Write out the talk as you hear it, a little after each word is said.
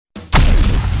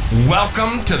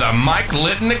Welcome to the Mike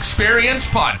Litton Experience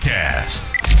Podcast.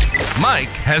 Mike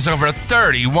has over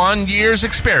 31 years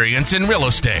experience in real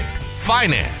estate,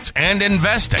 finance, and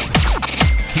investing.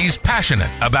 He's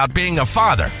passionate about being a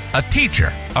father, a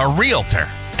teacher, a realtor,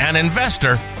 an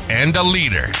investor, and a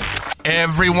leader.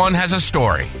 Everyone has a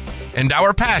story, and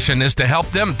our passion is to help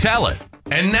them tell it.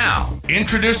 And now,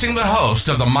 introducing the host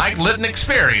of the Mike Litton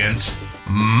Experience,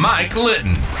 Mike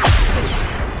Litton.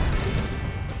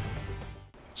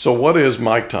 So what is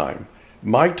Mike Time?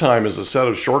 Mike Time is a set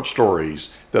of short stories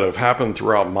that have happened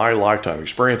throughout my lifetime,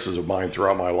 experiences of mine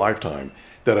throughout my lifetime,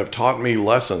 that have taught me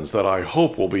lessons that I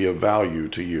hope will be of value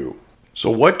to you. So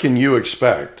what can you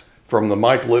expect from the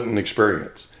Mike Litton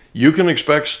Experience? You can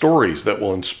expect stories that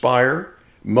will inspire,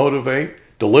 motivate,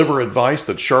 deliver advice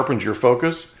that sharpens your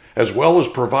focus, as well as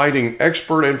providing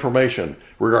expert information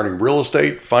regarding real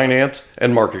estate, finance,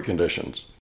 and market conditions.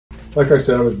 Like I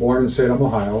said, I was born in Salem,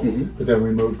 Ohio, but then we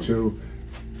moved to,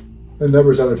 and there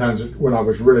was other times when I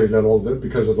was really little that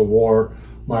because of the war,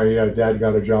 my dad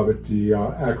got a job at the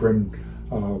Akron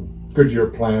Goodyear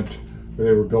plant where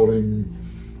they were building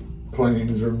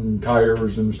planes and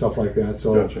tires and stuff like that.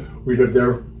 So we lived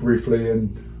there briefly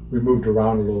and we moved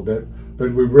around a little bit.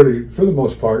 But we really, for the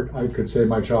most part, I could say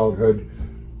my childhood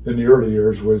in the early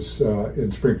years was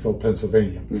in Springfield,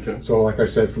 Pennsylvania. Okay. So like I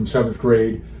said, from 7th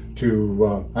grade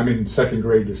to, second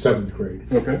grade to 7th grade.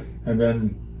 Okay. And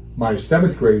then my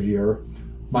 7th grade year,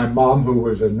 my mom, who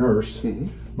was a nurse,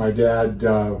 my dad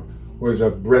was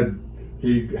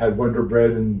he had Wonder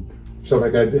Bread and stuff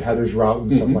like that, had his route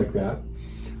and stuff like that.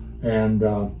 And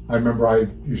I remember I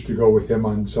used to go with him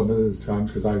on some of the times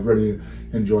because I really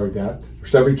enjoyed that. There were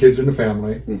 7 kids in the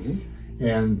family.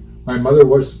 And my mother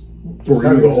was... So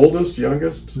were you the oldest,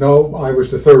 youngest? No, I was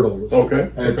the 3rd oldest.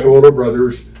 Okay. I had 2 older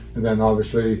brothers, and then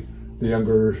obviously the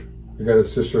younger, I got a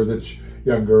sister that's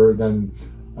younger, then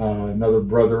another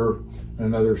brother,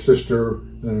 another sister,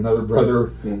 and another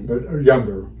brother, but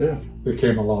younger, that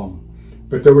came along.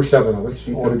 But there were 7 of us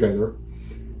all together,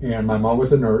 and my mom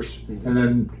was a nurse, and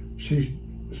then she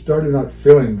started not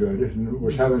feeling good and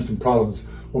was having some problems.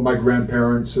 Well, my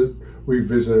grandparents, we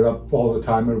visited up all the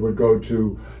time and would go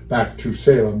back to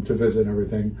Salem to visit and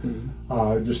everything.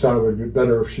 Just thought it would be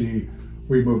better if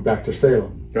we moved back to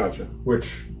Salem. Gotcha.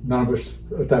 Which none of us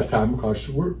at that time, because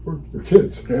we're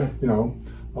kids. Yeah. You know,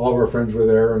 all of our friends were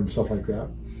there and stuff like that.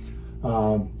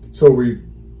 So we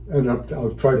ended up,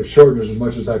 I'll try to shorten this as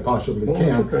much as I possibly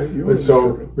can. Okay. But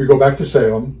so we go back to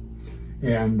Salem,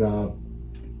 and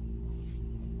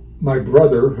my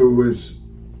brother, who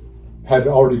had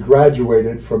already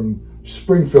graduated from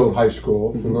Springfield High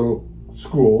School, the little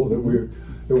school that we...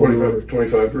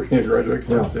 25 graduate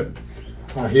class,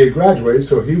 he had graduated,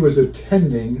 so he was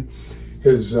attending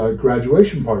his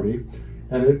graduation party,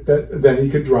 and then he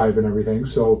could drive and everything.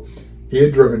 So he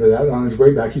had driven to that. On his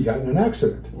way back, he got in an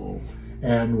accident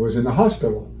and was in the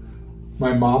hospital.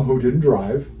 My mom, who didn't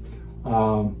drive,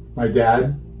 my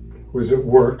dad was at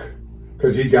work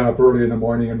because he got up early in the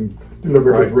morning and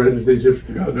delivered the bread. They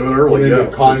just got to do it early. Went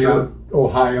into Conneaut,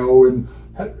 Ohio, and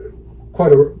had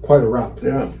quite a route.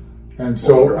 Yeah. And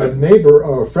so a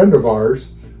neighbor, a friend of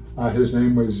ours, his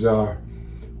name was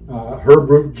Herb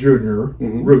Root Jr.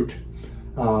 Root.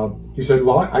 He said,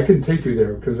 "Well, I can take you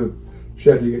there because she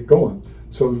had to get going."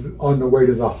 So on the way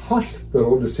to the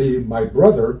hospital to see my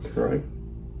brother,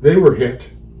 they were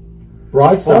hit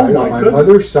broadside on my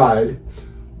mother's side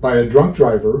by a drunk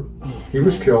driver. He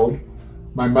was killed.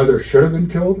 My mother should have been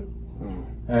killed.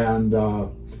 And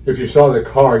if you saw the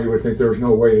car, you would think there was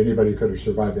no way anybody could have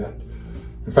survived that.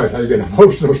 In fact, I get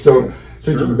emotional still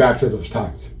thinking back to those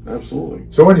times. Absolutely.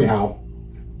 So anyhow,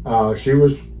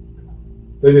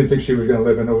 they didn't think she was going to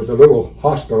live in. It was a little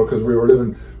hospital because we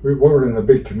weren't in a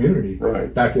big community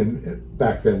back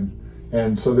then.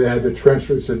 And so they had to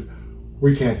transfer. They said,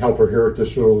 "We can't help her here at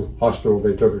this little hospital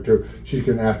they took her to. She's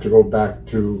going to have to go back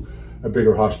to a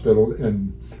bigger hospital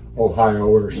in Ohio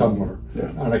or somewhere."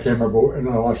 And I can't remember.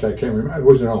 No, actually, I can't remember. It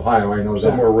was in Ohio. I know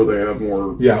somewhere where they have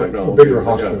more technology. A bigger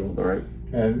hospital. Yeah. All right.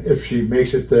 And if she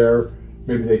makes it there,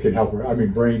 maybe they can help her. I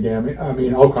mean, brain damage. I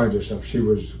mean, all kinds of stuff. She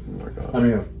was. Oh my gosh. I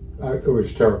mean, it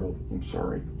was terrible. I'm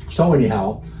sorry. So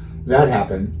anyhow, that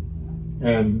happened,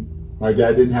 and my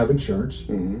dad didn't have insurance.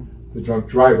 The drunk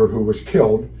driver who was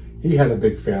killed, he had a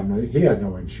big family. He had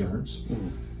no insurance,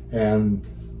 and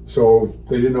so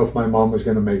they didn't know if my mom was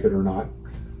going to make it or not.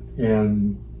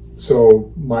 And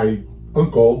so my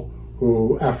uncle,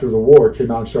 who after the war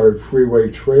came out and started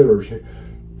freeway trailer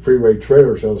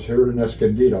sales here in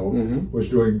Escondido, was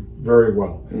doing very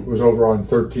well. It was over on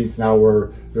 13th now,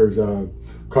 where there's a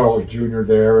Carl's Jr.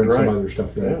 there and some Right. other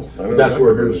stuff there. Yeah, I But know that's exactly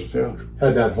where where it his is, yeah.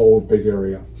 had that whole big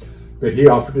area. But he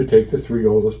offered to take the 3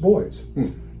 oldest boys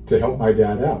to help my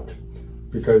dad out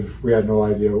because we had no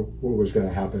idea what was going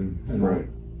to happen Right.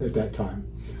 at that time.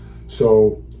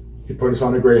 So he put us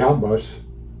on a Greyhound bus,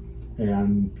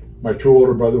 and my 2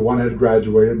 older brothers, one had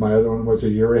graduated, my other one was 2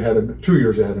 years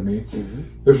ahead of me.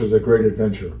 This was a great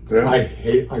adventure. Yeah.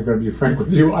 I'm going to be frank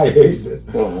with you, I hated it.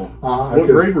 Well, what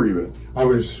grade were you in? I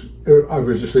was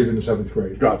just leaving the 7th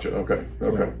grade. Gotcha. Okay.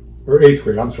 Okay. Yeah. Or 8th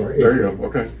grade, I'm sorry. There you go.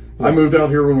 Okay. Yeah. I moved out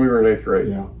here when we were in 8th grade.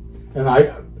 Yeah. And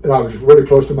I was really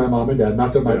close to my mom and dad.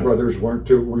 Not that my Yeah. brothers weren't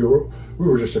too. We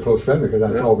were just a close family because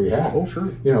that's all we had. Oh, sure.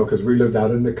 You know, because we lived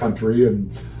out in the country and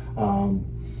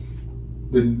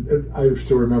I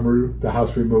still remember the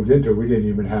house we moved into. We didn't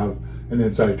even have an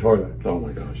inside toilet. Oh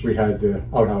my gosh. We had the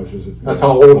outhouses. That's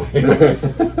how old I am.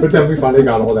 But then we finally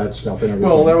got all that stuff and everything.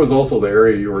 Well, that was also the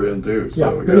area you were in too.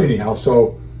 So, yeah. But anyhow,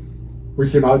 so we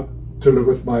came out to live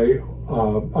with my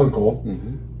uncle.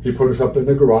 He put us up in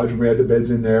the garage and we had the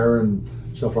beds in there and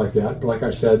stuff like that. But like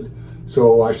I said,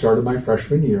 so I started my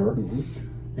freshman year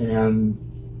and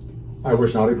I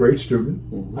was not a great student.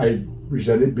 I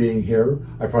resented being here.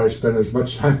 I probably spent as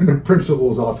much time in the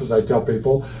principal's office, I tell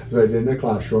people, as I did in the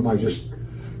classroom.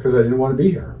 Because I didn't want to be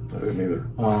here. I didn't either.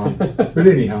 But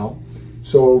anyhow,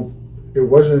 so it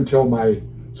wasn't until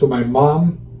my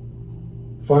mom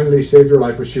finally saved her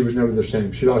life, but she was never the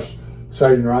same. She lost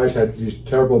sight in her eyes, had these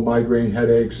terrible migraine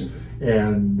headaches,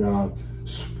 and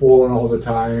swollen all the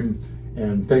time,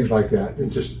 and things like that.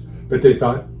 But they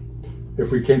thought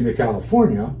if we came to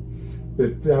California,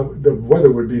 that the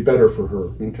weather would be better for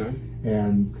her. Okay.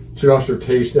 And she lost her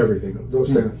taste, everything,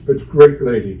 those things. But great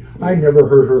lady. I never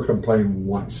heard her complain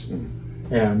once.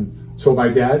 And so my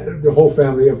dad, the whole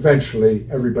family, eventually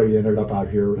everybody ended up out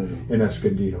here in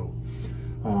Escondido.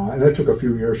 And it took a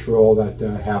few years for all that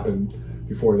to happen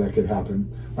before that could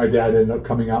happen. My dad ended up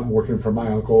coming out and working for my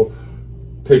uncle,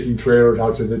 taking trailers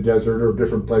out to the desert or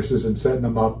different places and setting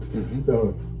them up.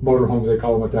 The motorhomes, they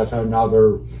call them at that time. Now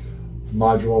they're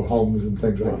modular homes and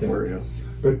things like that. Yeah.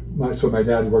 But so my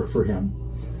dad worked for him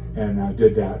and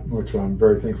did that, which I'm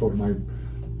very thankful to my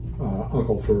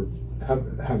uncle for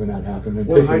having that happen. And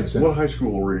What high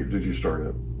school did you start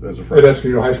at as a At freshman?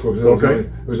 Escondido High School.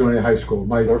 It was only a high school.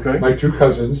 My 2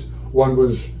 cousins, one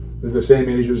was the same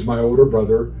age as my older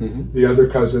brother. The other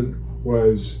cousin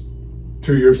was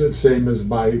 2 years the same as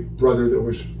my brother that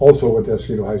was also at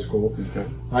Escondido High School. Okay.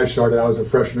 I started out as a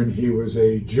freshman. He was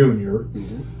a junior.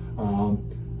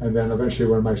 And then eventually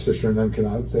when my sister and them came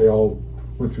out, they all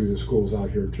went through the schools out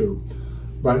here too.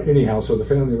 But anyhow, so the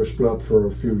family was split up for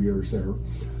a few years there.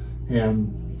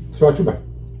 And so after my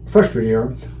freshman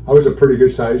year, I was a pretty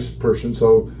good sized person,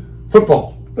 so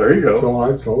football. There you go.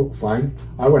 So fine.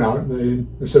 I went out and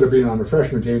instead of being on the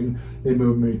freshman team, they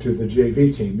moved me to the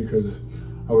JV team because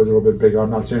I was a little bit bigger. I'm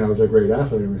not saying I was a great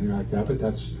athlete or anything like that, but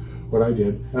that's what I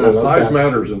did. And Well, size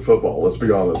matters in football, let's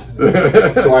be honest.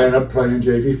 So I ended up playing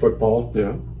JV football.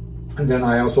 Yeah. And then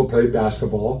I also played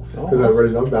basketball because I really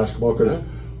loved basketball because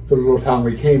the little town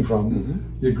we came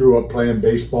from, you grew up playing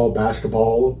baseball,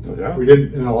 basketball. Yeah. We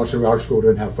didn't, and also our school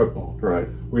didn't have football. Right.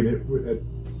 We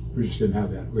just didn't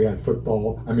have that. We had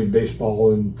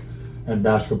baseball and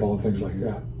basketball and things like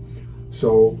that.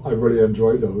 So I really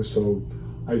enjoyed those. So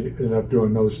I ended up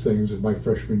doing those things in my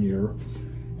freshman year.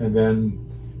 And then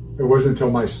it wasn't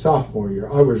until my sophomore year,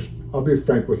 I'll be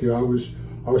frank with you, I was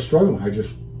struggling.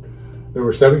 There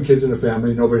were 7 kids in the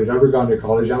family. Nobody had ever gone to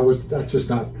college.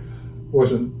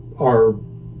 Wasn't our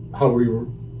how we were.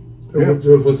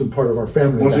 It wasn't part of our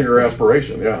family. It wasn't your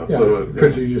aspiration, yeah. So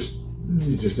because you just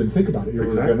didn't think about it. You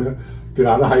were going to get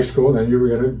out of high school, and then you were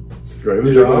going to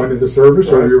either go into the service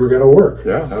or you were going to work.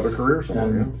 Yeah, have a career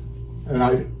somewhere. And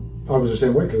I was the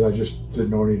same way because I just didn't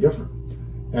know any different.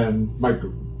 And my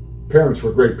parents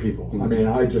were great people. I mean,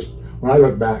 when I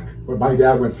look back, what my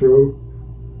dad went through.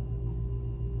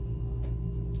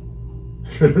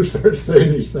 Should have started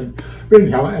saying these things. But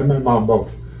anyhow, and my mom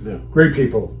both. Yeah. Great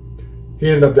people. He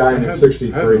ended up dying at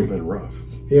 63. Had been rough.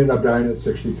 He ended up dying at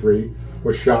 63,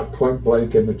 was shot point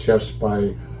blank in the chest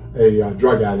by a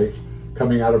drug addict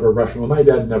coming out of a restaurant. Well, my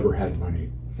dad never had money,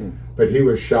 but he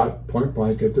was shot point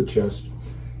blank at the chest.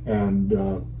 And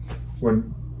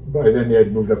by then they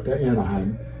had moved up to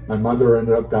Anaheim. My mother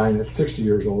ended up dying at 60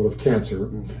 years old of cancer,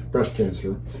 breast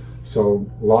cancer. So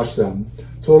lost them.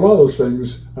 So a lot of those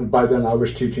things, and by then I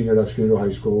was teaching at Escondido High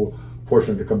School,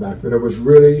 fortunate to come back. But it was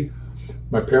really,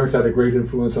 my parents had a great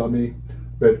influence on me,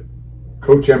 but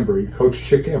Coach Chick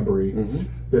Embry,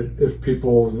 that if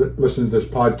people that listen to this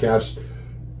podcast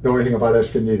know anything about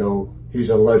Escondido,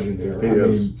 he's a legend here.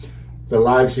 the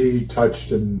lives he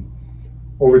touched and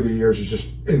over the years is just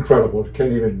incredible.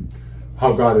 Can't even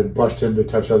how God had blessed him to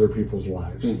touch other people's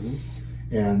lives.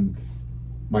 And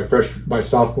my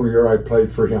sophomore year, I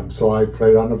played for him. So I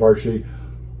played on the varsity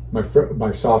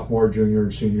my sophomore, junior,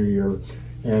 and senior year.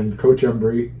 And Coach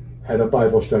Embry had a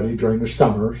Bible study during the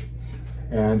summers,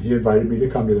 and he invited me to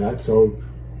come to that. So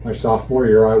my sophomore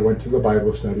year, I went to the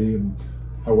Bible study, and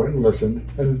I went and listened.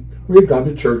 And we had gone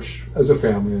to church as a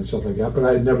family and stuff like that, but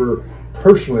I had never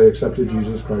personally accepted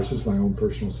Jesus Christ as my own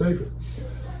personal Savior.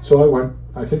 So I went.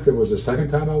 I think that was the second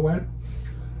time I went.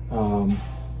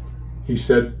 He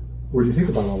said, "What do you think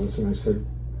about all this?" And I said,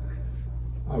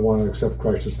 "I want to accept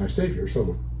Christ as my Savior."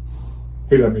 So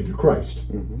he led me to Christ.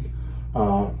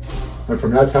 And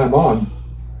from that time on,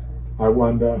 I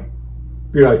wanted to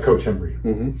be like Coach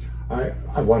Embry.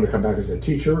 I wanted to come back as a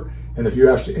teacher. And if you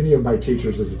asked any of my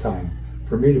teachers at the time,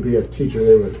 for me to be a teacher,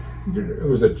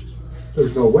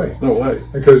 there's no way. No way.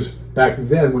 Because back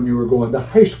then, when you were going to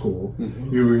high school,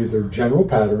 you were either general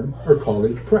pattern or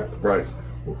college prep. Right.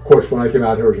 Of course, when I came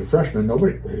out here as a freshman,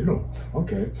 nobody,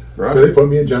 okay. Right. So they put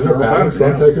me in general pattern. So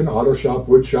I'm taking auto shop,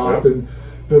 wood shop, and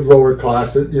the lower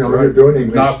classes. You're doing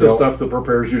English. Not still. the stuff that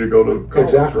prepares you to go to college.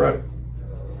 Exactly. Right.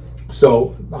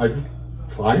 So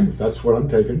fine, if that's what I'm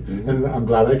taking. And I'm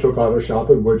glad I took auto shop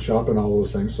and wood shop and all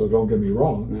those things, so don't get me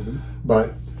wrong.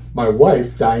 But my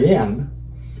wife, Diane,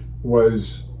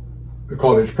 was the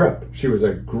college prep. She was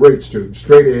a great student,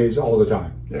 straight A's all the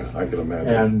time. Yeah, I can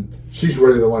imagine. And she's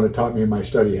really the one that taught me my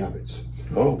study habits.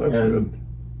 Oh, that's good.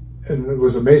 And it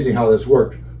was amazing how this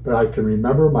worked. But I can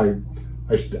remember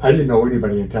I didn't know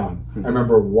anybody in town. I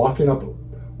remember walking up,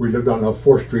 we lived on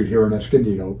 4th Street here in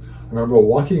Escondido. I remember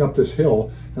walking up this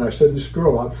hill, and I saw this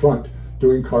girl out front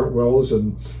doing cartwheels,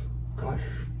 and gosh,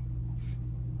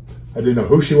 I didn't know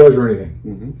who she was or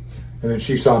anything. And then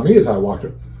she saw me as I walked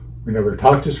up. We never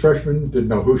talked as freshmen, didn't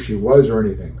know who she was or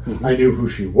anything. I knew who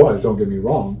she was, don't get me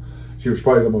wrong. She was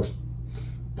probably the most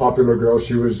popular girl.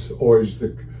 She was always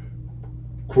the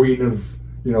queen of,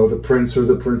 the prince or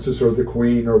the princess or the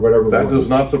queen or whatever. That does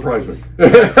not surprise me.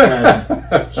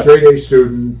 And straight A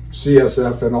student,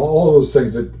 CSF, and all those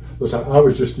things that, listen, I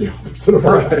was just the opposite of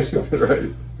all that stuff. Right.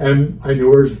 And I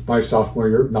knew her my sophomore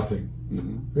year, nothing.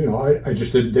 I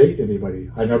just didn't date anybody.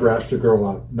 I never asked a girl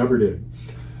out, never did.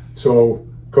 So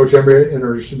Coach Embry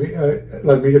introduced me,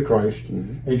 led me to Christ,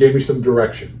 and gave me some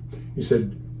direction. He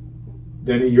said,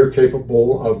 "Denny, you're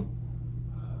capable of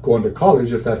going to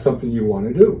college if that's something you want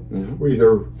to do,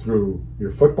 either through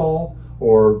your football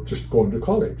or just going to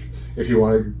college if you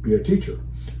want to be a teacher."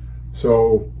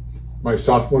 So my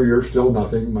sophomore year, still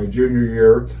nothing. My junior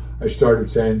year, I started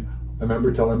saying, I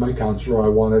remember telling my counselor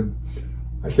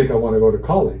I think I want to go to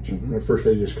college. And at first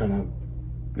they just kind of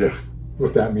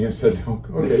looked at me and said,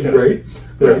 "Okay, great.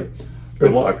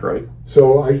 Good luck, right?"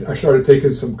 So I started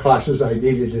taking some classes I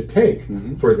needed to take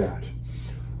for that.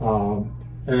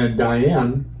 And then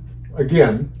Diane,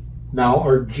 again, now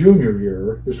our junior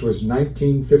year, this was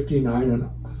 1959, and in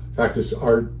fact,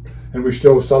 and we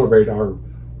still celebrate our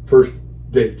first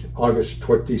date, August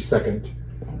 22nd.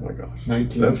 Oh my gosh.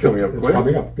 That's coming up quick. It's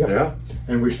coming up, yeah.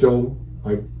 And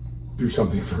I do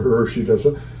something for her, she does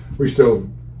it. We still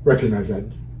recognize that.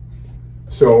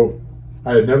 So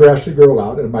I had never asked a girl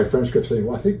out, and my friends kept saying,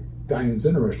 "Well, I think Diane's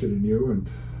interested in you," and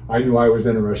I knew I was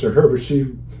interested in her, but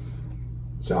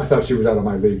I thought she was out of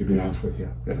my league, to be honest with you.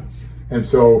 Yeah. And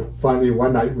so finally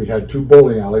one night we had 2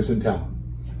 bowling alleys in town,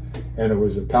 and it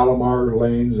was the Palomar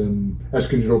Lanes and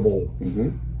Escondido Bowl.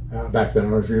 Back then, I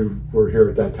don't know if you were here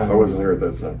at that time. I wasn't here at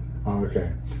that time.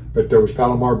 Okay. But there was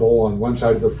Palomar Bowl on one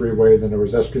side of the freeway, then there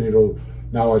was Escondido.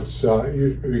 Now it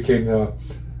became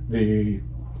the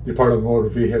Department of Motor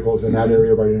Vehicles in that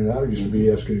area right now. It used to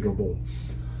be Escondido Bowl.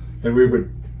 And we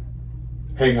would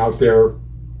hang out there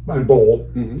and bowl.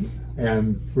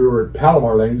 And we were at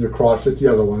Palomar Lanes across at the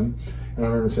other one. And I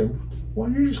remember saying, "Why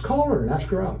don't you just call her and ask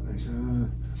her out?" And I said,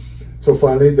 So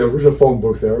finally, there was a phone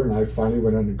booth there, and I finally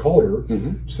went in and called her,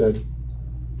 said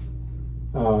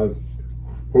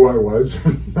who I was,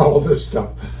 and all this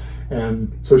stuff.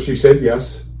 And so she said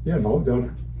yes.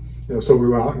 So we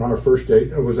went out on our first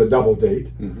date. It was a double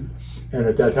date. And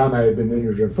at that time, I had been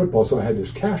injured in football, so I had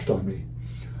this cast on me.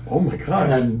 Oh my gosh.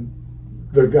 And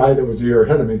the guy that was a year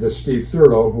ahead of me, this Steve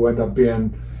Thurlow, who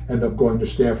ended up going to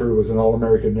Stanford, was an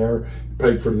All-American there,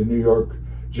 played for the New York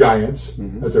Giants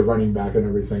as a running back and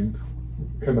everything.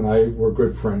 Him and I were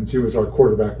good friends. He was our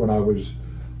quarterback when I was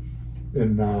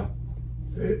playing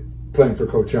for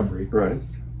Coach Embry. Right.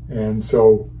 And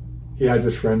so he had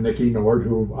this friend, Nikki Nord,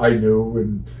 who I knew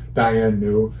and Diane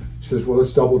knew. He says, "Well,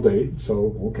 let's double date."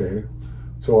 So, okay.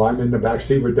 So I'm in the back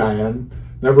seat with Diane.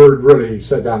 Never really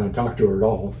sat down and talked to her at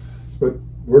all. But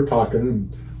we're talking,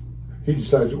 and he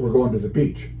decides that we're going to the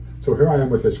beach. So here I am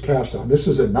with this cast on. This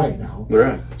is at night now.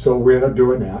 Right. So we end up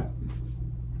doing that.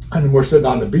 And we're sitting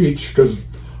on the beach,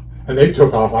 and they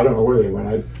took off. I don't know where they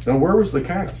went. Now, where was the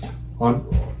cast? On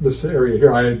this area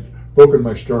here, I had broken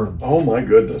my sternum. Oh my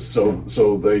goodness!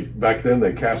 So they back then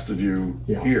they casted you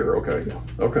here. Okay. Yeah.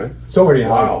 Okay. So anyhow,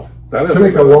 wow. That is to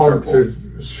make a long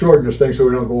to shorten this thing so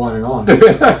we don't go on and on.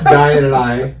 Diane and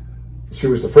I, she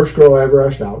was the first girl I ever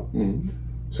asked out. Mm-hmm.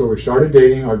 So we started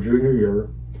dating our junior year,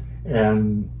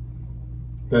 and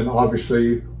then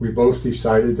obviously we both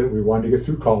decided that we wanted to get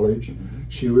through college. Mm-hmm.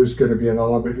 She was going to be an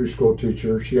elementary school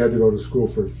teacher. She had to go to school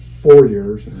for 4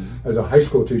 years. Mm-hmm. As a high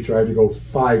school teacher, I had to go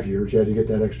 5 years. You had to get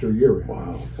that extra year in.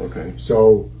 Wow. Okay.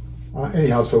 So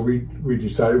anyhow, so we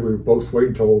decided we would both wait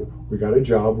until we got a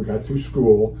job. We got through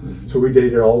school. Mm-hmm. So we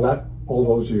dated all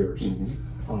those years.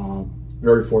 Mm-hmm.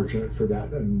 Very fortunate for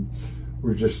that. And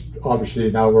we've just, obviously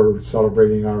now we're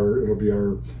celebrating it'll be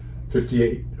our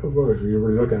 58. If you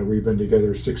really look at it, we've been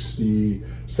together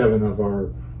 67 of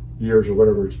our years or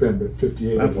whatever it's been, but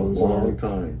 58 That's of those a long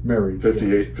time. Married.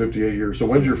 58 years. So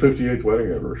when's your 58th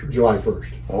wedding anniversary? July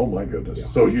 1st. Oh my goodness. Yeah.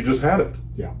 So you just had it.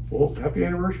 Yeah. Well, happy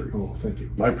anniversary. Oh, thank you.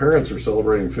 My parents are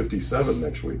celebrating 57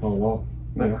 next week. Oh, wow.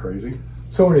 Isn't that crazy?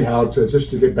 So anyhow,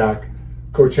 just to get back,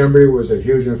 Coach Embry was a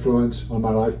huge influence on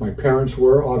my life. My parents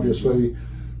were, obviously.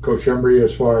 Coach Embry,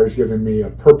 as far as giving me a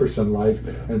purpose in life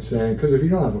and saying, because if you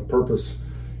don't have a purpose,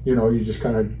 you just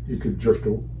you could drift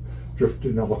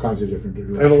in all kinds of different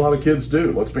directions. And a lot of kids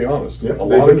do, let's be honest. Yep, a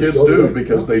lot of kids do right.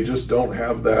 because they just don't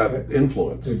have that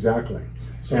influence. Exactly.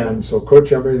 And so Coach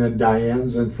Embry and then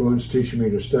Diane's influence teaching me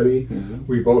to study. Mm-hmm.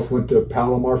 We both went to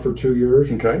Palomar for 2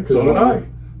 years. Okay, so did I.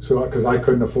 So, because I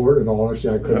couldn't afford it, in all honesty,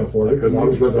 I couldn't afford it because I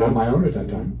was living on my own at that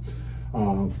time.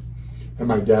 And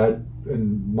my dad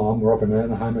and mom were up in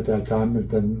Anaheim at that time, and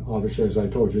then obviously, as I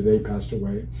told you, they passed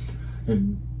away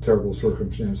in terrible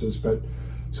circumstances. But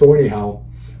so anyhow,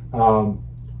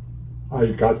 I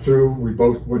got through. We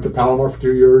both went to Palomar for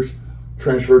 2 years,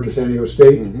 transferred to San Diego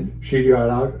State. Mm-hmm. She got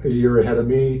out a year ahead of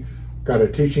me, got a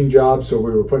teaching job, so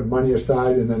we were putting money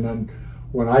aside, and then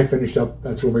when I finished up,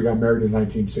 that's when we got married in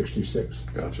 1966.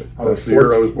 Gotcha. That's the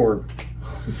year I was born.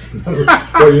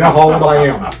 Well, you know how old I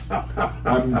am.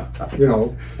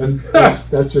 And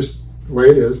that's just the way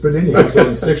it is. But anyhow, so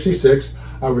in 66,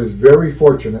 I was very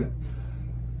fortunate,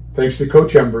 thanks to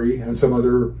Coach Embry and some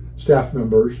other staff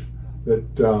members that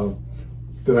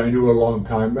I knew a long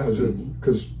time,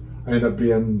 because we ended up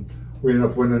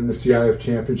winning the CIF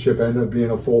championship, ended up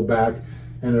being a fullback,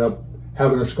 ended up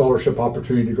having a scholarship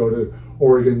opportunity to go to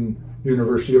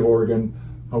University of Oregon.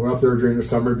 I went up there during the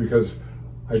summer because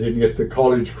I didn't get the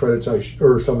college credits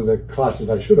or some of the classes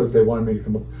I should have. They wanted me to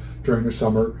come up during the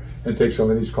summer and take some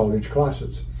of these college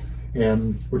classes,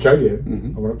 and which I did.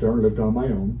 Mm-hmm. I went up there and lived on my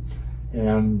own.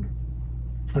 And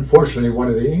unfortunately, one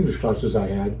of the English classes I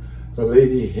had, the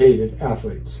lady hated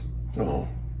athletes. Oh,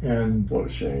 and what a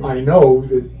shame. I know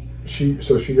that she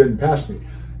didn't pass me,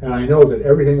 and I know that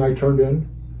everything I turned in,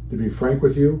 to be frank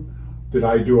with you, did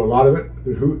I do a lot of it?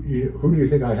 Who do you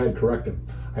think I had correct him?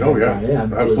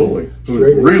 Diane, absolutely. Who's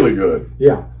really good.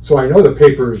 Yeah. So I know the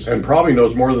papers. And probably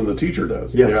knows more than the teacher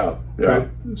does. Yes. Yeah.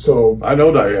 So I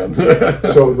know Diane.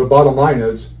 So the bottom line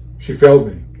is, she failed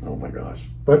me. Oh my gosh.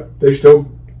 But they still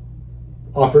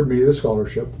offered me the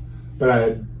scholarship. But I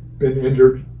had been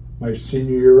injured my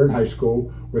senior year in high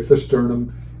school with the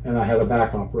sternum, and I had a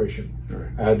back operation. Right.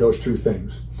 I had those two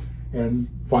things. And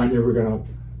finally we're going to,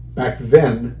 back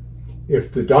then,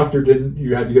 if the doctor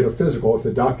you had to get a physical. If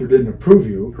the doctor didn't approve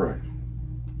you, correct,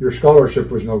 your scholarship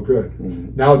was no good.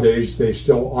 Mm-hmm. Nowadays, they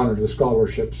still honor the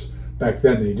scholarships. Back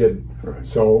then, they didn't. Right.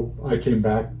 So I came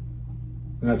back,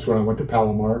 and that's when I went to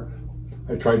Palomar.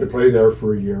 I tried to play there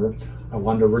for a year. I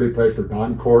wanted to really play for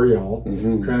Don Coryell.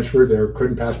 Mm-hmm. Transferred there,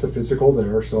 couldn't pass the physical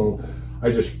there, so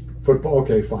I just, football,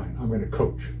 okay, fine, I'm going to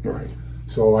coach. Right.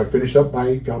 So I finished up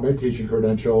got my teaching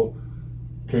credential,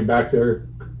 came back there.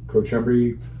 Coach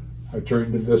Embry, I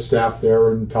turned to the staff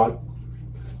there and taught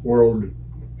world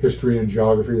history and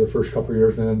geography the first couple of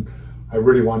years, and then I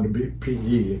really wanted to be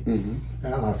PE,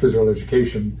 mm-hmm. Physical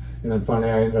education, and then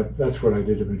finally that's what I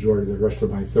did the majority of the rest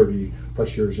of my 30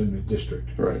 plus years in the district.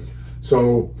 Right.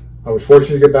 So I was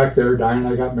fortunate to get back there. Diane and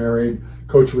I got married,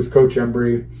 coached with Coach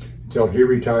Embry until he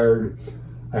retired.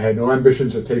 I had no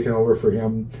ambitions of taking over for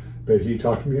him, but he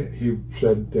talked to me, he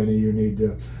said, Denny, you need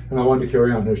to, and I wanted to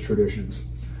carry on his traditions.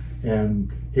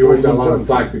 And he always got a lot of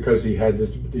flack because he had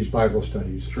these Bible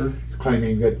studies, sure,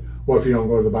 claiming that, well, if you don't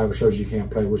go to the Bible studies, you can't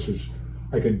play, which is,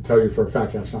 I can tell you for a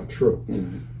fact that's not true.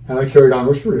 Mm-hmm. And I carried on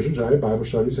those traditions. I had Bible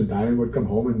studies, and Diane would come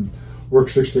home and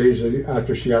worked 6 days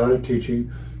after she got out of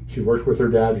teaching. She worked with her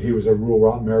dad. He was a rural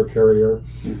route mail carrier.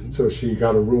 So she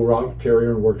got a rural route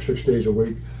carrier and worked 6 days a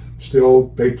week. Still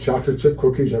baked chocolate chip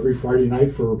cookies every Friday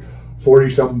night for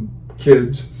 40-some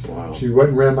kids. Wow. She went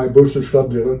and ran my Boosters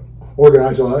Club, did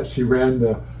organize all that. She ran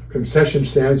the concession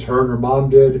stands, her and her mom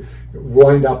did,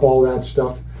 lined up all that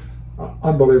stuff.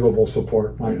 Unbelievable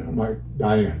support, my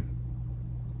Diane.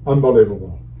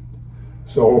 Unbelievable.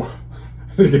 So,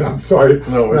 I'm sorry,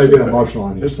 No, I get emotional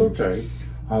on you. It's okay.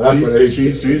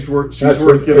 She's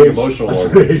worth getting emotional over.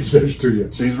 That's what age says to you.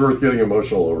 She's worth getting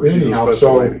emotional over. Anyhow, she's a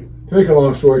special lady. To make a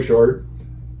long story short,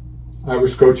 I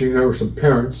was coaching. There were some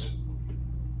parents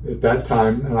at that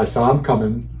time, and I saw them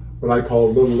coming. What I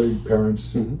call little league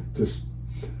parents. Just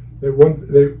they weren't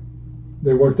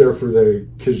there for the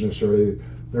kids necessarily.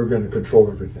 They were going to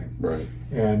control everything. Right.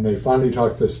 And they finally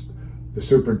talked the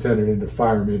superintendent into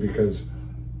firing me because.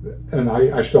 And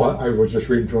I was just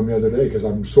reading through him the other day because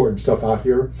I'm sorting stuff out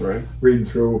here. Right. Reading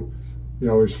through,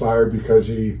 he's fired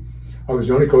because I was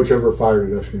the only coach ever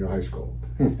fired at Eskimo High School.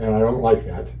 And I don't like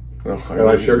that. And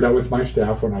I shared that with my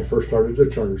staff when I first started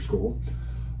at charter school.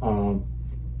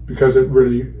 Because it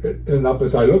ended up,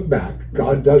 as I look back,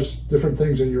 God does different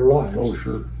things in your lives. Oh,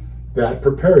 sure. That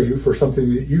prepare you for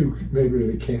something that you maybe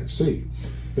really can't see.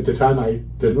 At the time, I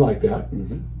didn't like that.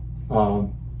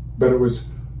 But it was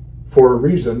for a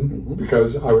reason,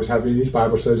 because I was having these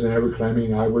Bible studies and they were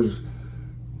claiming I was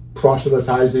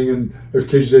proselytizing, and if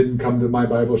kids didn't come to my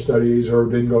Bible studies or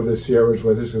didn't go to the Sierras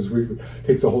with us, because we would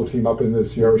take the whole team up into the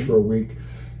Sierras for a week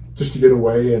just to get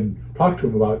away and talk to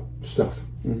them about stuff.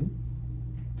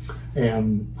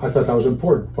 And I thought that was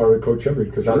important, part of Coach Embry,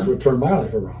 because that's what turned my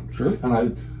life around. Sure.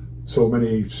 And so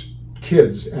many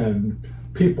kids and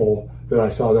people that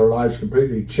I saw their lives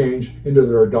completely change into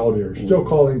their adult years, still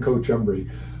calling Coach Embry,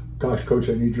 gosh, Coach,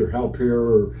 I need your help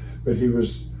here. But he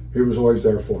was always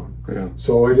there for them. Yeah.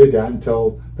 So I did that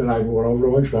until then I went over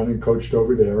to Orange County and coached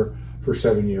over there for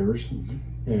 7 years.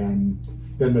 And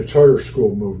then the charter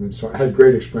school movement. So I had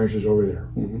great experiences over there.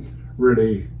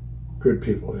 Really good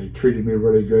people. They treated me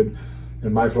really good.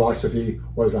 And my philosophy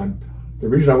was the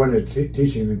reason I went into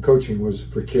teaching and coaching was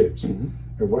for kids.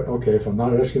 Okay, if I'm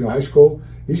not at Eskimo High School,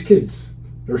 these kids,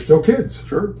 they're still kids.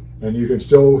 Sure. And you can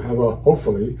still have a,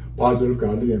 hopefully, positive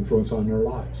godly influence on their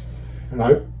lives. And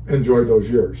I enjoyed those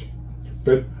years.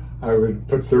 But I would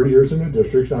put 30 years in the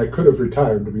district, and I could have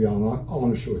retired, to be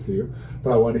honest with you,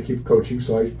 but I wanted to keep coaching,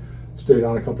 so I stayed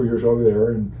on a couple years over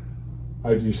there, and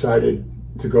I decided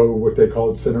to go to what they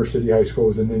called Center City High School,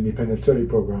 as an independent study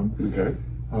program. Okay.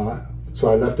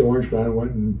 So I left Orange County and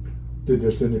went and did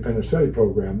this independent study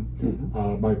program.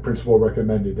 My principal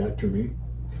recommended that to me.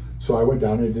 So I went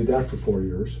down and did that for 4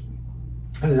 years.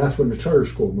 And that's when the charter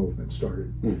school movement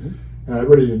started. And I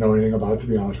really didn't know anything about it, to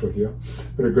be honest with you.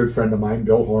 But a good friend of mine,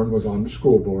 Bill Horn, was on the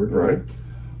school board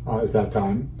at that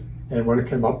time. And when it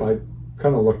came up, I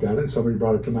kind of looked at it, and somebody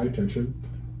brought it to my attention.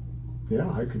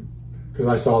 Yeah, I could, because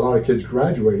I saw a lot of kids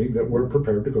graduating that weren't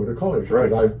prepared to go to college.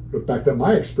 Right. I looked back at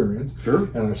my experience, Sure.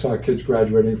 and I saw kids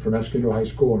graduating from Eskimo High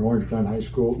School and Orange County High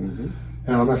School. And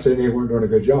I'm not saying they weren't doing a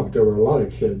good job, but there were a lot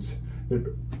of kids that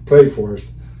played for us.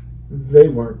 They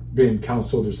weren't being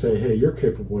counseled to say, hey, you're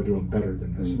capable of doing better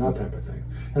than this, and that type of thing.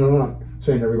 And I'm not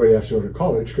saying everybody has to go to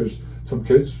college, because some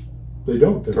kids, they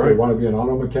don't. If they want to be an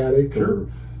auto mechanic or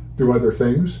do other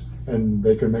things, and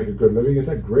they can make a good living at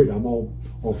that, great, I'm all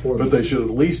for that. But they should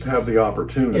at least have the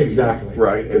opportunity. Exactly.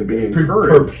 Right, and be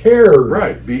encouraged. Prepared.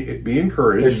 Right, be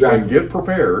encouraged and get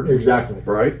prepared. Exactly.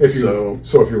 Right?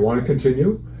 So if you want to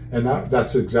continue, and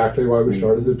that's exactly why we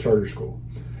started the charter school.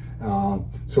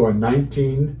 So in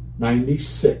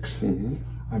 1996,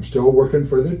 I'm still working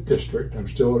for the district. I'm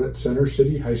still at Center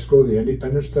City High School, the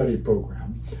independent study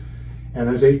program. And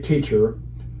as a teacher,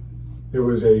 it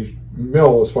was a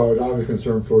mill, as far as I was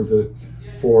concerned, for the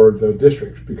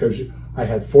district, because I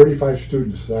had 45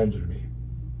 students assigned to me.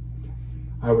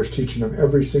 I was teaching them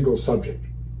every single subject.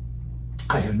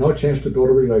 I had no chance to build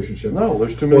a relationship. No,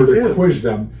 there's too many or to kids. Quiz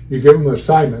them. You give them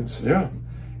assignments. Yeah.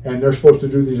 And they're supposed to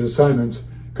do these assignments,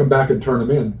 come back and turn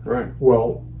them in. Right.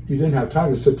 Well, you didn't have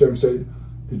time to sit there and say,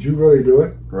 did you really do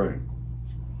it? Right.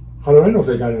 How do I know if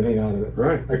they got anything out of it?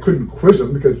 Right. I couldn't quiz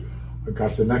them because I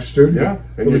got the next student. Yeah.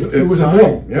 And it was a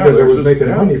mill, because I was making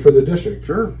money for the district.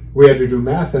 Sure. We had to do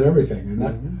math and everything.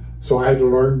 And so I had to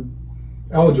learn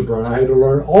algebra, and I had to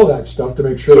learn all that stuff to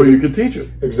make sure. So you could teach it.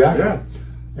 Exactly. Yeah.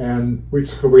 And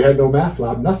we had no math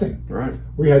lab, nothing. Right.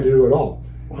 We had to do it all.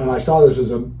 Wow. And I saw this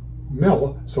as a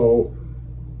mill, so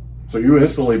you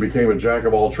instantly became a jack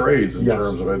of all trades in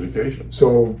terms of education.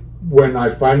 So when I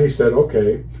finally said,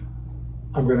 okay,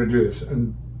 I'm going to do this,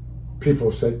 and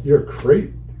people said, you're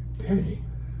great, Denny,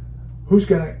 who's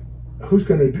gonna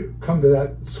come to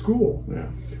that school? Yeah.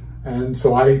 And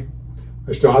so I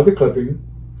still have the clipping.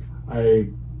 I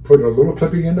put a little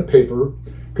clipping in the paper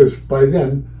because by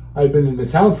then I'd been in the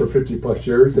town for 50 plus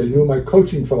years. They knew my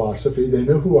coaching philosophy. They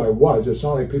knew who I was. It's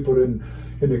not like people in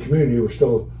the community were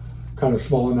still kind of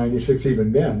small in '96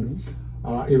 even then,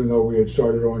 even though we had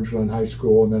started Orange Glen High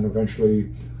School and then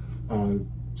eventually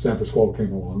San Pasquale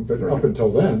came along. But up until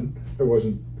then, there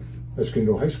wasn't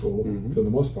Escondido High School for the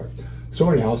most part. So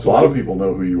anyhow, a lot of people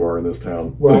know who you are in this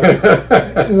town. Well,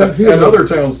 and other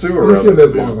towns too. If you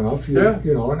live long enough,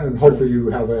 you know, and hopefully you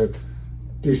have a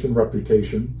decent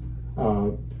reputation.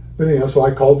 But anyhow, so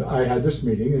I had this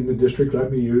meeting, and the district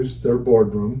let me use their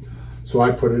boardroom. So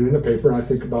I put it in the paper, and I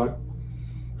think about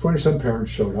 20-some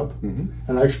parents showed up,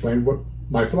 and I explained what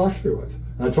my philosophy was.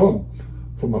 And I told them,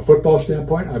 from a football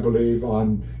standpoint, I believe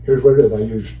here's what it is. I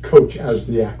use COACH as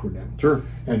the acronym. Sure.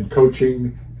 And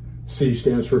coaching, C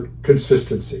stands for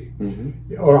consistency.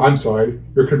 Or I'm sorry,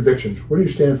 your convictions. What do you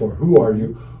stand for? Who are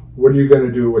you? What are you going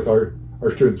to do with our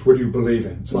students? What do you believe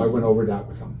in? So I went over that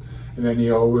with them. And then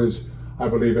I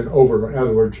believe in in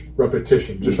other words,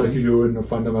 repetition. Just like you do in the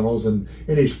fundamentals in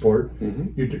any sport.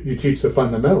 You teach the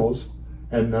fundamentals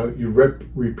and you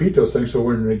repeat those things, so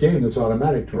when in a game it's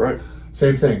automatic to right.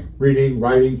 Same thing, reading,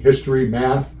 writing, history,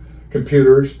 math,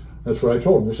 computers. That's what I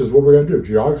told them. This is what we're going to do.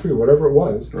 Geography, whatever it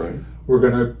was. Right.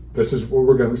 This is what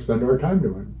we're going to spend our time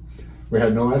doing. We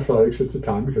had no athletics at the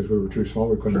time because we were too small.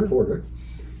 We couldn't afford it,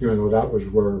 even though that was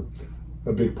where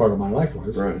a big part of my life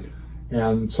was. Right.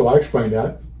 And so I explained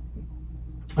that.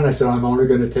 And I said, I'm only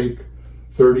going to take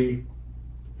 30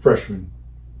 freshmen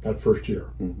that first year.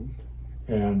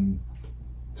 And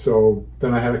so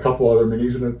then I had a couple other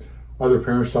meetings, and other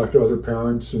parents talked to other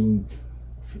parents, and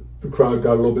the crowd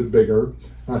got a little bit bigger.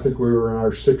 And I think we were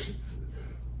in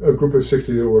a group of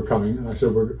 60 that were coming. And I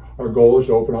said, our goal is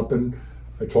to open up, and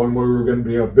I told them we were going to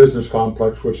be a business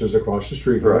complex, which is across the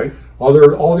street. Right.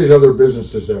 All these other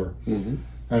businesses there.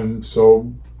 And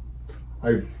so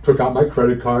I took out my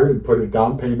credit card and put a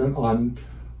down payment on,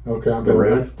 I'm going to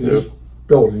rent these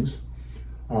buildings.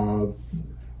 And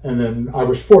then I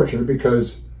was fortunate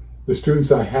because the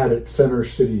students I had at Center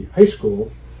City High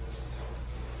School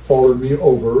followed me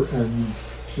over and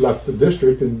left the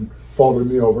district and followed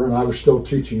me over, and I was still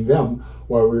teaching them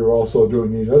while we were also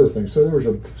doing these other things. So there was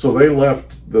So they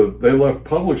left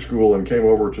public school and came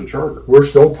over to charter. We're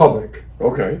still public.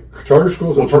 Okay. Charter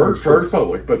schools are public. Charter's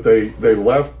public, but they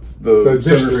left the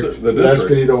district,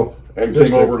 Escondido and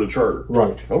came over to charter.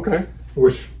 Right. Okay.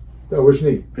 That was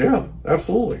neat. Yeah,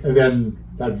 absolutely. And then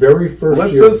that very first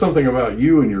that year, says something about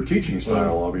you and your teaching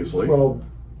style, obviously. Well,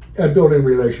 and building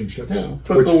relationships. Yeah.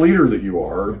 But the leader that you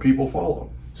are, people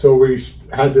follow. So we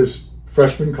had this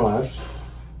freshman class,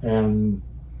 and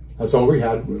that's all we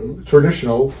had.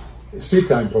 Traditional seat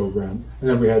time program, and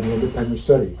then we had the independent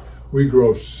study. We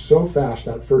grew so fast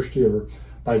that first year.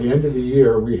 By the end of the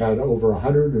year, we had over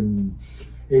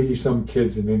 180 some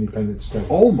kids in independent study.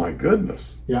 Oh my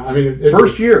goodness! Yeah, I mean,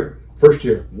 first year. First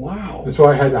year. Wow. And so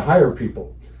I had to hire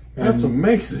people. And, that's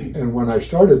amazing. And when I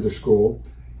started the school,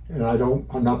 and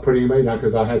I'm not putting anybody down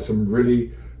because I had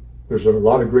there's a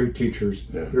lot of great teachers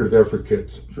that are there for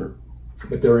kids. Sure.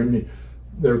 But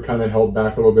they're kind of held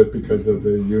back a little bit because of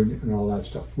the union and all that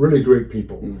stuff. Really great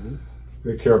people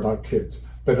that care about kids.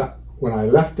 But when I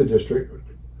left the district,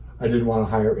 I didn't want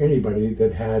to hire anybody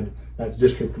that had that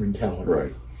district mentality.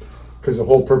 Right. Because the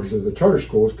whole purpose of the charter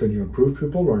school is, can you improve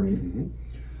pupil learning?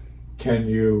 Can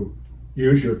you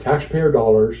use your taxpayer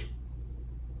dollars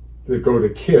that go to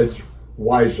kids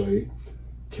wisely?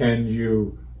 Can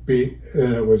you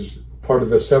and it was part of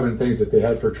the 7 things that they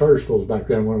had for charter schools back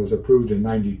then when it was approved in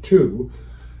 '92,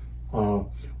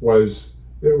 was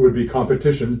it would be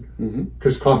competition,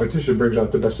 because competition brings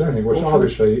out the best in anything, which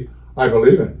obviously I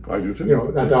believe in. I do too. You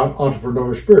know, that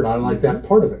entrepreneurial spirit, I like that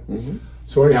part of it.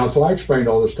 So anyhow, so I explained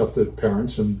all this stuff to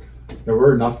parents, and there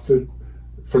were enough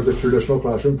for the traditional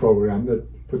classroom program that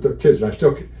put the kids, and I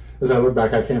still, as I look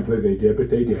back, I can't believe they did, but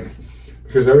they did.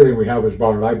 Because everything we have was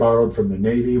borrowed. I borrowed from the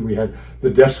Navy. We had, the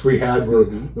desks we had were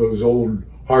those old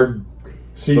hard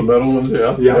seat. The metal ones,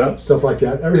 yeah. Stuff like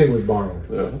that. Everything was borrowed.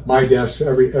 Yeah. My desk,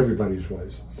 everybody's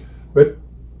was. But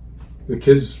the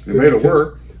kids... You made it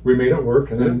work. We made it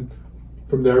work, and then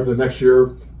from there, the next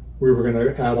year, we were going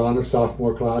to add on a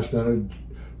sophomore class, then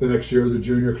the next year, the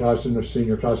junior class and the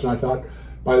senior class, and I thought,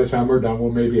 by the time we're done,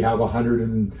 we'll maybe have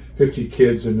 150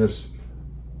 kids in this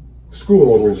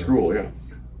school over there. School, yeah.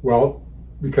 Well,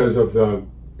 because of the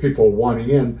people wanting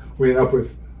in, we ended up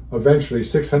with eventually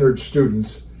 600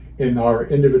 students in our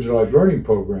individualized learning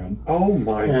program. Oh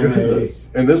my goodness.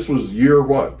 And this was year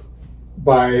what?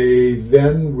 by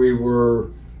then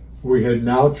we had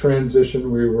now transitioned.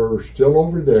 We were still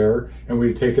over there, and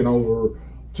we'd taken over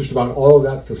just about all of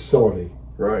that facility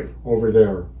over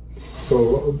there.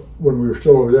 So when we were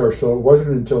still over there, so it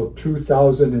wasn't until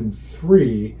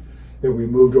 2003 that we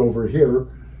moved over here,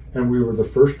 and we were the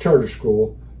first charter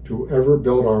school to ever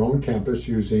build our own campus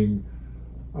using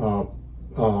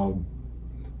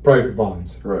private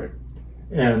bonds. Right.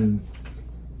 And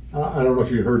I don't know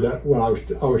if you heard that when I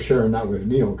was sharing that with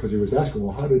Neil, because he was asking,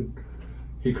 well, how did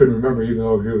he couldn't remember, even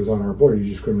though he was on our board, he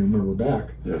just couldn't remember back.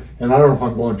 Yeah. And I don't know if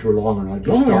I'm going too long or not.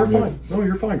 No, you're fine. No,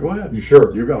 you're fine. Go ahead. You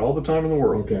sure? You got all the time in the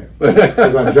world. Okay.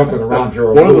 Because I'm jumping around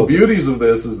here. One of the beauties of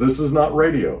this is not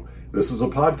radio. This is a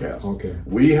podcast. Okay.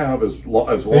 We have as long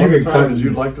a time as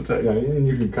you'd like to take. Yeah, and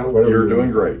you can cut whatever. You're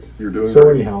doing great. You're doing so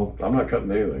great. Anyhow. I'm not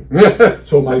cutting anything.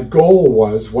 So my goal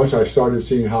was, once I started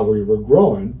seeing how we were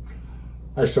growing,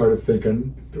 I started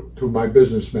thinking to my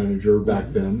business manager back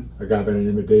then, a guy by the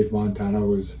name of Dave Montana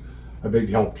was a big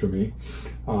help to me.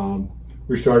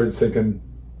 We started thinking,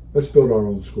 let's build our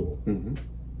own school. Mm-hmm.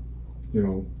 You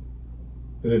know,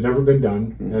 it had never been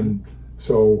done. Mm-hmm. And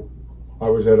so I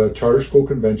was at a charter school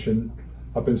convention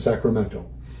up in Sacramento.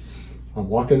 I'm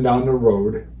walking down the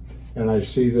road and I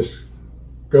see this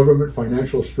government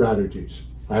financial strategies.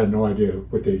 I had no idea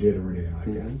what they did or anything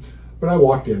like that. But I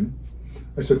walked in.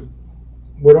 I said,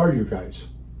 what are you guys?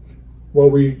 Well,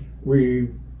 we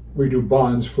do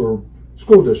bonds for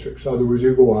school districts. In other words,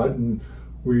 you go out and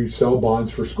we sell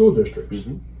bonds for school districts.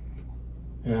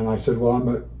 Mm-hmm. And I said, well, I'm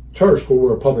a charter school.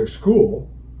 We're a public school.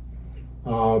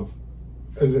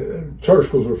 And charter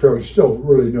schools were fairly still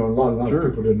really known. A lot of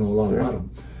people didn't know a lot about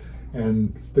them.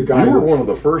 And the guy... You were one of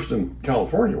the first in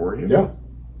California, weren't you? Yeah.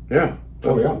 Yeah.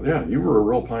 Yeah, you were a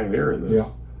real pioneer in this.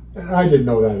 Yeah. And I didn't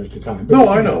know that at the time. But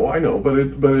I know. But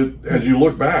as you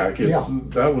look back,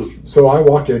 that was... So I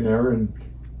walk in there and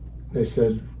they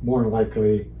said, more than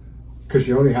likely, because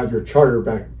you only have your charter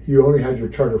back, you only had your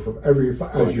charter for every,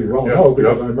 as you well know,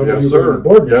 because I remember you were in the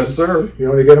board meeting. Yes, sir.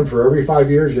 You only get them for every 5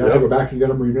 years. You have to go back and get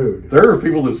them renewed. There are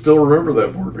people that still remember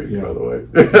that board meeting, by the way.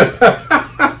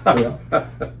 Yeah.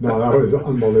 No, that was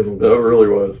unbelievable. That really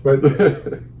was. But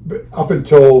up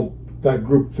until that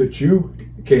group that you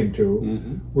came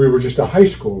to, we were just a high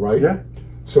school, right? Yeah.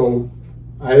 So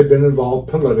I had been involved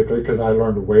politically because I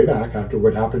learned way back after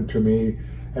what happened to me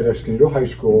at Escondido High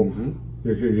School.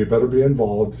 You better be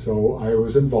involved. So I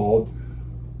was involved,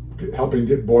 helping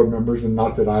get board members, and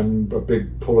not that I'm a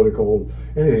big political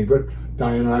anything, but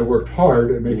Diane and I worked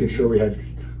hard at making sure we had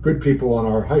good people on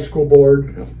our high school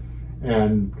board,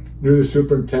 and knew the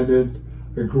superintendent.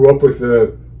 I grew up with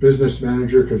the business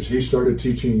manager because he started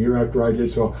teaching a year after I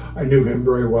did, so I knew him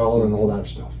very well and all that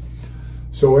stuff.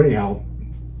 So anyhow,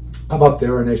 I'm up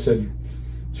there and they said,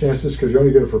 chances, because you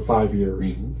only get it for 5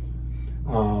 years.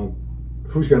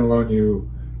 Who's going to loan you?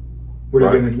 What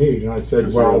are you going to need? And I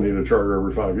said, well, you need a charter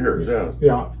every 5 years.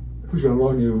 Yeah. Who's going to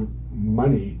loan you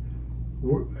money?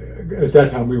 At that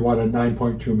time, we wanted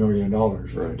 $9.2 million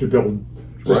to build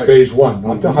just phase one,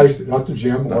 not not the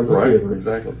gym or the theater.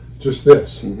 Exactly. Just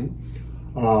this.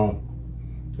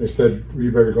 They said, well,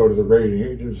 you better go to the rating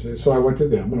agency. So I went to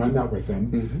them and I met with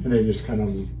them, and they just kind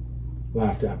of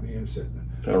laughed at me and said,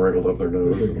 kind of wrinkled up their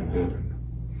nose. This isn't going to happen.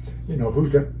 You know,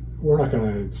 we're not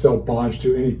going to sell bonds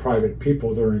to any private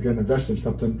people that are going to invest in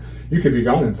something. You could be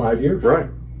gone in 5 years. Right.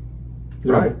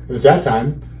 You know, at that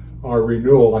time, our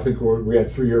renewal, I think we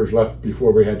had 3 years left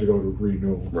before we had to go to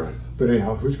renewal. Right. But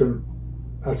anyhow, that's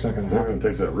not going to happen. They're going to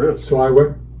take that risk. So I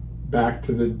went back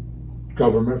to the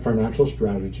government financial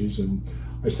strategies and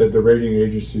I said, the rating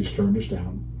agencies turned us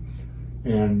down.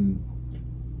 And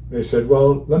they said,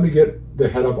 well, let me get the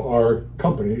head of our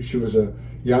company. She was a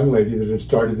young lady that had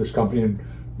started this company and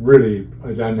really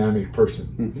a dynamic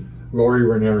person. Lori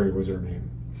Ranieri was her name.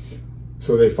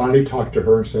 So they finally talked to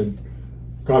her and said,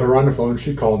 got her on the phone.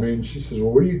 She called me and she says,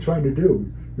 well, what are you trying to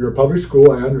do? You're a public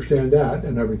school. I understand that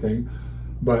and everything.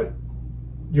 But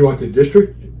you want the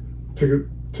district to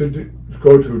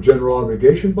go to general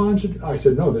obligation bonds? I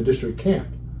said, no, the district can't.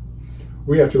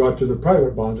 We have to go out to the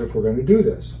private bonds if we're going to do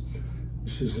this.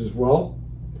 She says, well,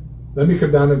 let me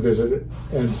come down and visit it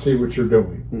and see what you're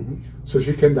doing. So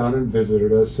she came down and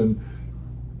visited us, and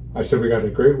I said, we got a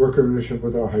great working relationship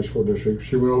with our high school district.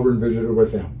 She went over and visited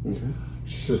with them.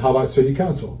 She says, how about city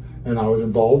council? And I was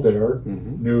involved there,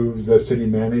 knew the city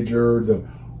manager,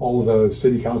 all the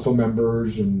city council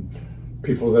members, and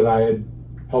people that I had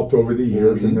helped over the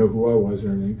years and knew who I was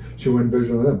and everything. She went and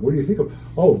visited with them. What do you think of?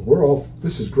 Oh,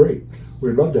 this is great.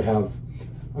 We'd love to have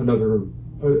another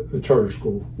a charter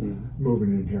school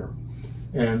moving in here.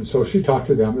 And so she talked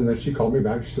to them, and then she called me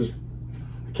back. She says,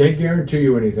 I can't guarantee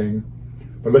you anything,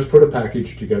 but let's put a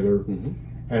package together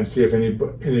and see if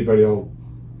anybody will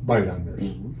bite on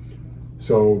this.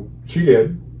 So she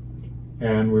did,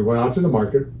 and we went out to the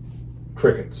market.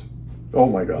 Crickets. Oh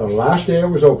my gosh. The last day it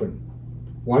was open,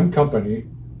 one company,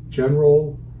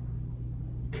 General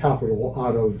Capital,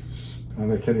 out of,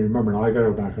 and I can't even remember now, I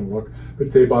gotta go back and look,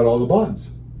 but they bought all the bonds.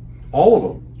 All of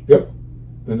them? Yep.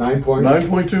 The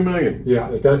 9.2 million. Yeah,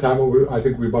 at that time I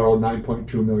think we borrowed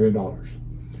 $9.2 million.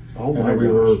 Oh my and we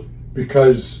gosh. were,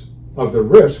 because of the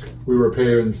risk, we were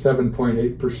paying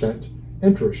 7.8%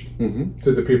 interest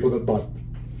to the people that bought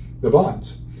the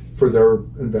bonds for their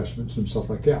investments and stuff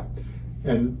like that.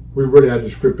 And we really had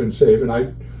to script and save.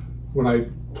 And when I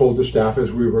told the staff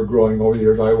as we were growing over the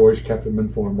years, I always kept them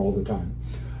informed all the time.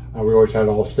 We always had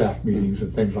all staff meetings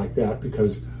and things like that,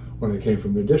 because when I came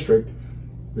from the district,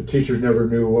 the teachers never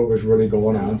knew what was really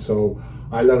going on. So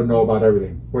I let them know about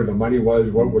everything, where the money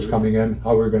was, what was coming in,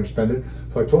 how we were going to spend it.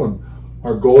 So I told them,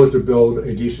 our goal is to build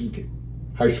a decent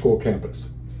high school campus.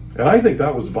 And I think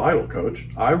that was vital, Coach.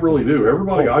 I really do.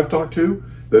 Everybody I've talked to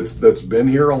that's been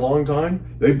here a long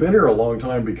time, they've been here a long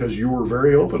time because you were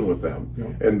very open with them.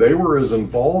 Yeah. And they were as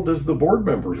involved as the board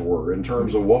members were in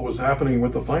terms of what was happening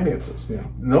with the finances. Yeah.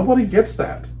 Nobody gets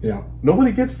that. Yeah.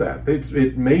 Nobody gets that.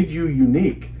 It made you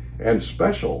unique and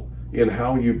special in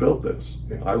how you built this.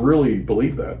 Yeah. I really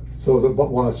believe that. So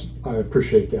I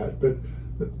appreciate that, but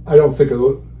I don't think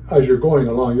as you're going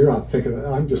along, you're not thinking.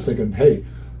 I'm just thinking, hey,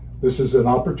 this is an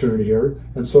opportunity here,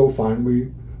 and so fine,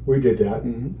 we did that,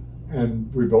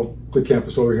 and we built the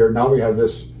campus over here. Now we have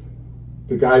this.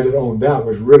 The guy that owned that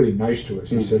was really nice to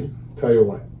us. He said, "Tell you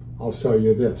what, I'll sell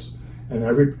you this." And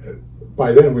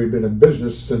by then we'd been in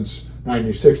business since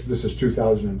 '96. This is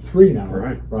 2003 now,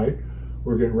 right?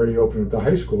 We're getting ready to open up the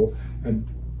high school, and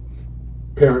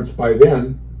parents by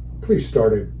then, please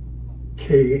start a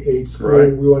K-8 school.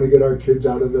 Right. We want to get our kids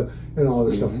out of and all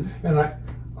this stuff. And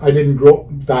I didn't grow.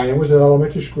 Diane was an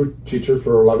elementary school teacher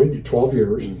for 12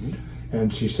 years,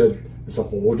 and she said it's a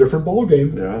whole different ball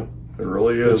game. Yeah, it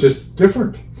really is. It's just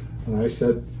different. And I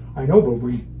said, I know, but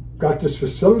we got this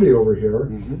facility over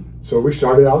here, so we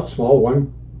started out small.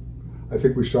 I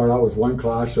think we started out with one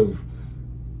class of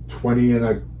 20 in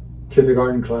a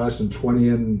kindergarten class and 20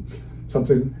 in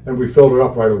something, and we filled it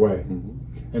up right away.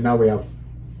 And now we have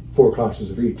 4 classes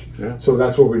of each. Yeah. So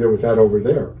that's what we did with that over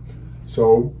there.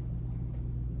 So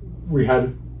we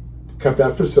kept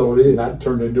that facility, and that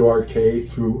turned into our K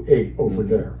through 8 over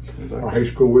there. Exactly. Our high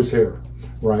school was here,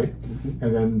 right?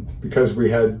 And then because we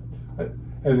had, and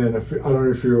then I don't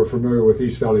know if you were familiar with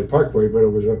East Valley Parkway, but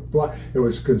it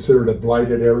was considered a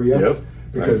blighted area. Yep.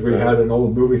 Because we had an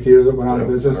old movie theater that went out of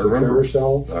business, I remember.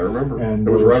 Carousel. I remember. And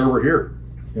it was right over here.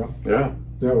 Yeah. Yeah.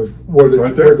 That was where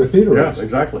the theater yeah, is. Yeah,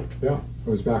 exactly. Yeah, it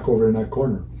was back over in that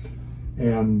corner.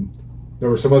 And there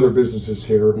were some other businesses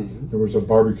here. There was a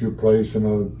barbecue place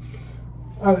and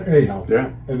anyhow.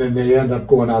 Yeah. And then they end up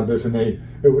going out of business, and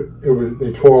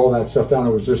they tore all that stuff down.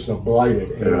 It was just a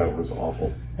blighted area. Yeah, it was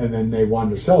awful. And then they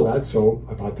wanted to sell that, so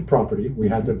I bought the property. We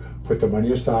had to put the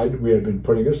money aside. We had been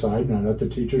putting aside, and I let the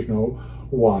teachers know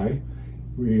why.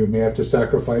 We may have to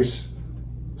sacrifice,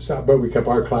 but we kept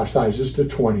our class sizes to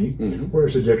 20,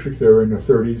 whereas the district, they were in the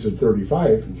 30s and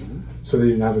 35, so they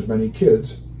didn't have as many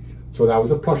kids. So that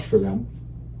was a plus for them.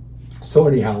 So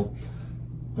anyhow,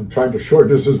 I'm trying to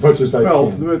shorten this as much as I can. Well,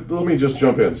 let me just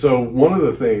jump in. So one of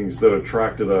the things that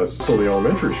attracted us to the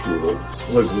elementary school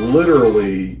was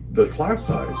literally the class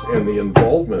size and the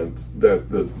involvement that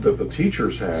the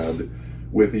teachers had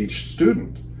with each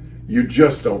student. You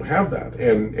just don't have that.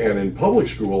 And in public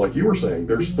school, like you were saying,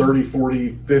 there's 30, 40,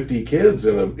 50 kids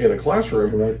in a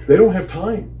classroom. Correct. They don't have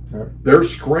time. Right. They're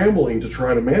scrambling to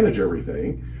try to manage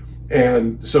everything.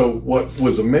 And so what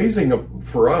was amazing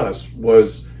for us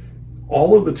was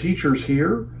all of the teachers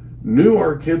here knew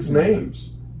our kids'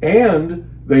 names,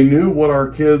 and they knew what our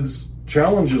kids'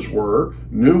 challenges were,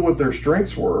 knew what their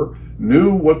strengths were,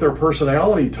 knew what their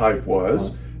personality type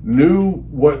was, knew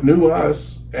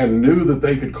us, and knew that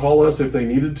they could call us if they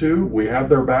needed to. We had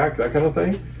their back, that kind of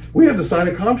thing. We had to sign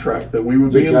a contract that we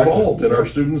would be involved in our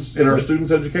students'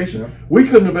 education. Yeah. We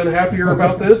couldn't have been happier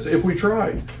about this if we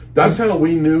tried. That's how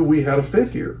we knew we had a fit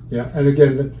here. Yeah, and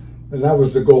again, and that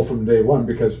was the goal from day one,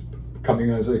 because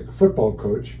coming as a football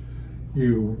coach,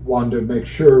 you wanted to make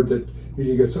sure that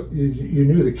you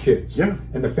knew the kids,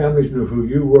 and the families knew who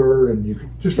you were, and you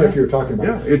just like you were talking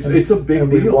about. Yeah, it's a big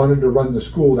deal. We wanted to run the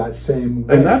school that same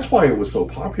way. And that's why it was so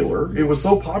popular. It was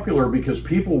so popular because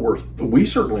we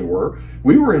certainly were.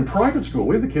 We were in private school.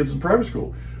 We had the kids in private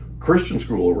school, Christian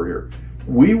school over here.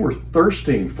 We were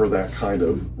thirsting for that kind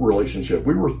of relationship.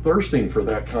 We were thirsting for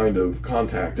that kind of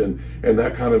contact and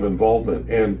that kind of involvement.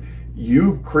 And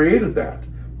you created that.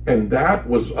 And that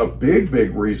was a big,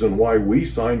 big reason why we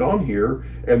signed on here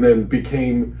and then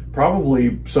became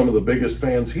probably some of the biggest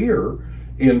fans here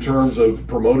in terms of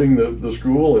promoting the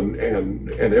school and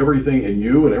everything, and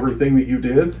you and everything that you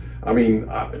did. I mean,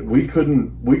 we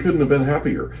couldn't have been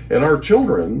happier. And our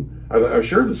children, I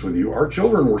shared this with you, our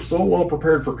children were so well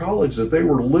prepared for college that they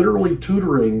were literally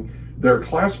tutoring their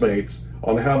classmates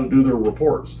on how to do their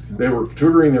reports. They were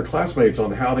tutoring their classmates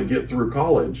on how to get through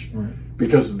college.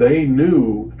 Because they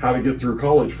knew how to get through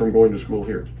college from going to school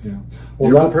here. Yeah, well,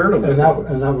 you prepared them, and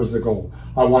that was the goal.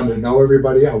 I wanted to know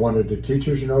everybody. I wanted the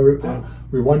teachers to know. Yeah.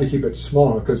 We wanted to keep it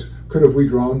small because could have we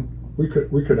grown, we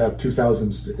could have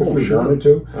 2,000 if we wanted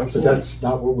to. Absolutely. But that's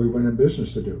not what we went in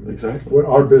business to do. Exactly. What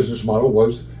our business model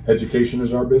was, education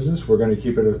is our business. We're going to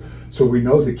keep it so we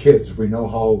know the kids. We know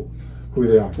who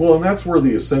they are. Well, and that's where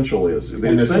the essential is.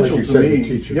 The essential like to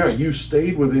me, you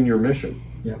stayed within your mission.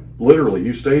 Yeah. Literally,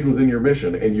 you stayed within your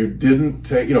mission, and you didn't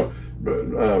take.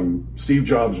 Steve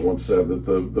Jobs once said that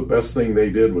the best thing they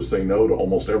did was say no to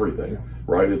almost everything. Yeah.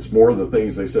 Right? It's more the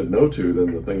things they said no to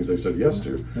than the things they said yes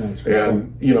to. Yeah,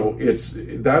 and it's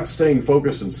that staying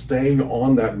focused and staying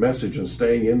on that message and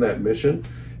staying in that mission.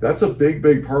 That's a big,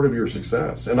 big part of your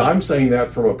success. And I'm saying that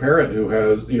from a parent who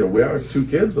has, we have 2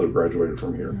 kids that have graduated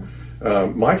from here. Yeah.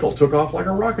 Michael took off like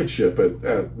a rocket ship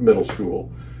at middle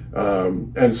school.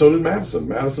 And so did Madison.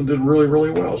 Madison did really, really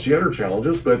well. She had her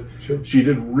challenges, but she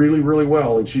did really, really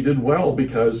well. And she did well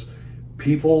because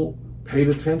people paid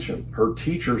attention. Her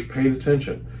teachers paid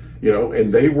attention,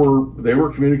 and they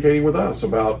were communicating with us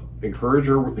about encourage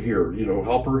her here,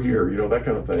 help her here, that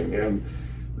kind of thing. And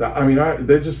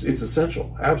it's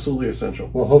essential, absolutely essential.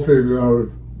 Well, hopefully we're going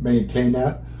to maintain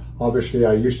that. Obviously,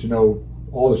 I used to know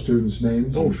all the students'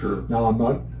 names. Oh, sure. Now I'm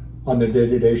not. On the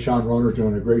day-to-day, Sean Roner's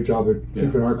doing a great job at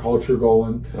keeping our culture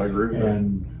going. I agree with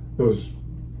and that. Those,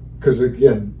 because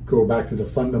again, go back to the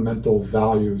fundamental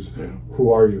values. Yeah.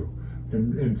 Who are you?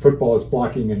 In football, it's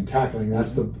blocking and tackling.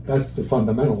 That's the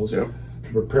fundamentals to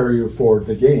prepare you for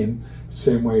the game.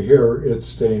 Same way here, it's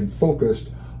staying focused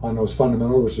on those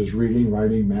fundamentals, which is reading,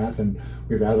 writing, math, and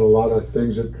we've added a lot of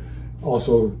things that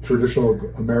also traditional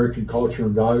American culture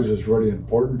and values is really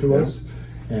important to us.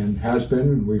 And has been,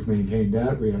 and we've maintained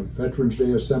that. We have Veterans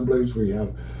Day assemblies, we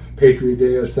have Patriot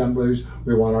Day assemblies.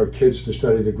 We want our kids to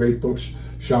study the great books.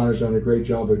 Sean has done a great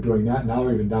job of doing that, now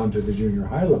even down to the junior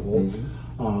high level,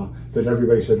 that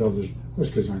everybody said, those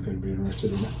kids aren't going to be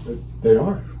interested in that, but they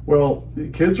are. Well,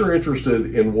 kids are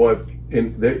interested in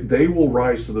they will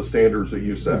rise to the standards that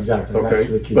you set. Exactly, okay? That's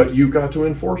the key. But you've got to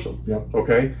enforce them. Yep.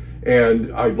 Okay? And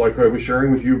like I was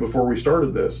sharing with you before we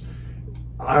started this,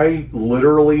 I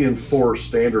literally enforce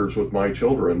standards with my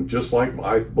children, just like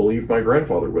I believe my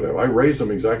grandfather would have. I raised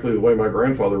them exactly the way my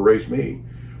grandfather raised me.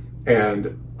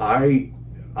 And I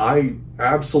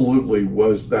absolutely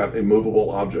was that immovable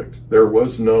object. There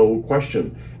was no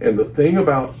question. And the thing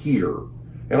about here,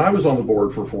 and I was on the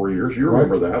board for 4 years, you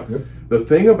remember that. Yep. The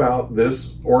thing about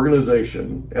this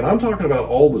organization, and I'm talking about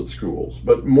all the schools,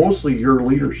 but mostly your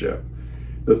leadership,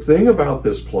 the thing about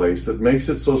this place that makes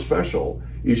it so special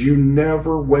is you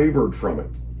never wavered from it.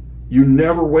 You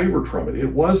never wavered from it. It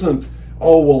wasn't,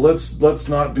 let's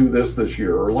not do this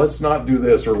year, or let's not do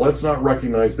this, or let's not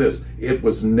recognize this. It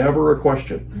was never a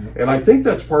question. And I think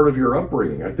that's part of your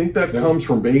upbringing. I think that comes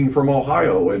from being from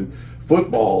Ohio and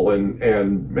football and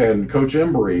Coach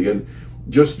Embry and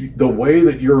just the way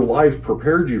that your life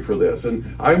prepared you for this.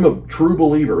 And I'm a true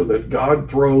believer that God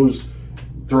throws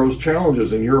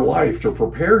challenges in your life to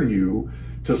prepare you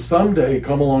to someday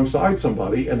come alongside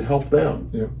somebody and help them.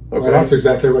 Yeah. Okay? Well, that's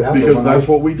exactly what happened. Because that's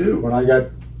what we do. When I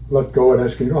got let go at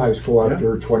Escondido High School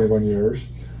after 21 years,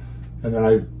 and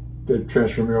then they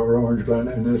transferred me over to Orange Glen,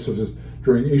 and this was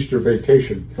during Easter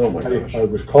vacation. Oh my gosh. I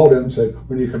was called in and said,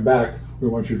 when you come back, we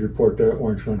want you to report to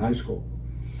Orange Glen High School.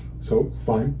 So,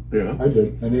 fine. Yeah. I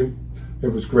did, and it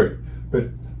was great. But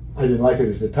I didn't like it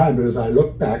at the time, but as I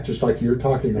look back, just like you're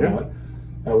talking about,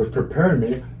 that was preparing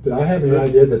me. Did I have any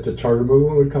idea that the charter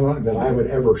movement would come out, that I would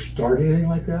ever start anything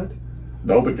like that?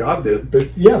 No, but God did. But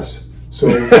yes. So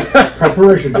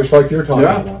preparation, just like you're talking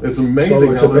about. It's amazing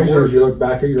so it's how amazing that works. As you look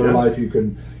back at your life, you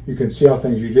can see how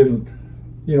things you didn't,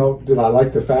 did I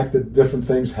like the fact that different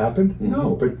things happened? Mm-hmm.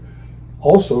 No, but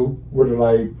also,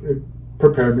 it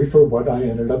prepared me for what I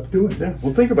ended up doing. Yeah,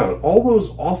 well, think about it. All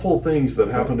those awful things that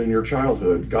happened in your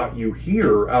childhood got you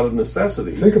here out of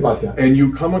necessity. Think about that. And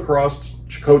you come across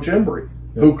Coach Embry,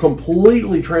 who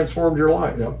completely transformed your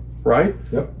life. Yep. Right?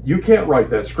 Yep. You can't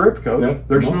write that script, Coach. Yep.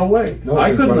 There's no way. No,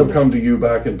 I couldn't have come to you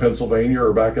back in Pennsylvania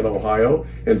or back in Ohio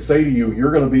and say to you,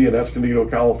 you're going to be in Escondido,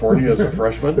 California as a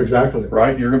freshman. Exactly.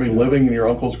 Right? You're going to be living in your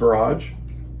uncle's garage.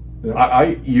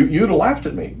 Yeah. You'd have laughed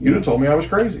at me. You'd have told me I was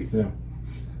crazy. Yeah.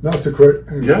 No, it's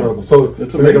incredible. Yeah, So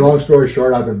it's to make a amazing. long story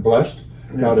short, I've been blessed.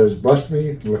 Yeah. God has blessed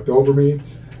me, looked over me,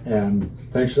 and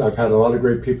thanks. I've had a lot of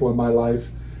great people in my life,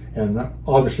 and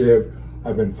obviously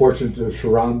I've been fortunate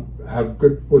to have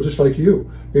good, well, just like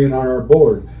you, being on our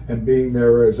board and being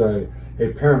there as a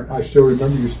parent. I still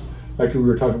remember you, like we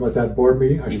were talking about that board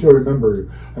meeting. I still remember.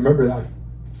 I remember that.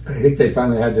 I think they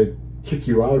finally had to kick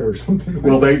you out or something.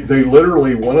 Well, they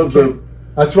literally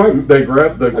That's right. They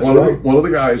grabbed one of the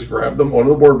guys grabbed them. One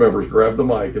of the board members grabbed the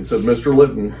mic and said, "Mr.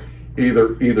 Litton,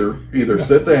 either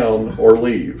sit down or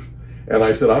leave." And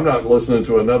I said, "I'm not listening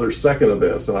to another second of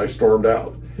this," and I stormed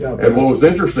out. Yeah, and what was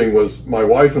interesting was my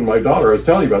wife and my daughter, I was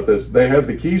telling you about this, they had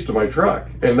the keys to my truck,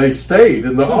 and they stayed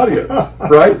in the audience,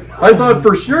 right? I thought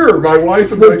for sure my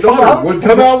wife and my daughter would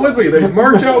come out with me. They'd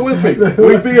march out with me.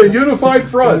 We'd be a unified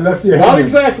front. Not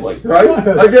exactly, right?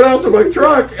 I get out to my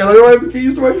truck, and I don't have the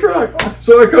keys to my truck.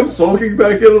 So I come sulking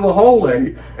back into the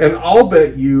hallway, and I'll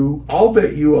bet you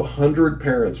 100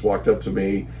 parents walked up to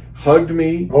me, hugged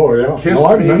me, kissed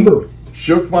I me, remember.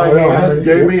 Shook my hand,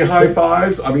 gave me high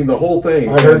fives. I mean, the whole thing.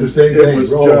 I heard the same thing.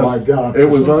 Was my God. It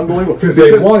was unbelievable. Because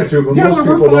they wanted to, but most there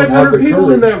people were don't have 500 the people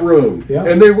courage. in that room. Yeah.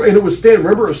 And it was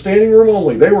remember, a standing room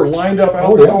only. They were lined up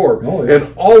out the door. Oh, yeah.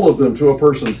 And all of them to a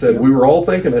person said, "We were all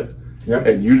thinking it." Yep.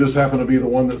 And you just happen to be the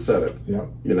one that said it. Yeah.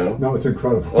 You know? No, it's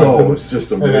incredible. Oh, it's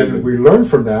just amazing. And then we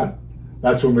learned from that.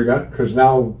 That's when we got, because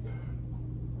now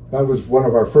that was one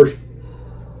of our first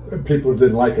people who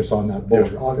didn't like us on that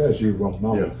board, as you well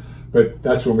know. Yeah. But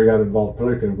that's when we got involved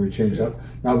politically and we changed that.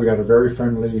 Now we got a very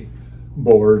friendly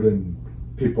board and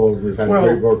people, we've had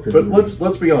great work. But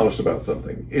let's be honest about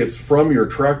something. It's from your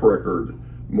track record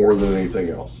more than anything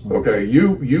else. Okay,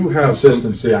 you have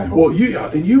consistency. I hope. Well,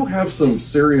 you have some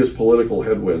serious political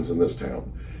headwinds in this town.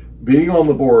 Being on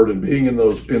the board and being in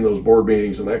those board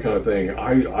meetings and that kind of thing,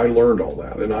 I learned all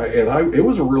that, and it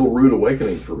was a real rude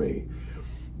awakening for me.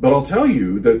 But I'll tell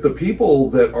you that the people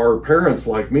that are parents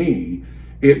like me,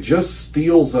 it just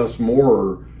steals us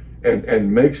more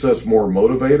and makes us more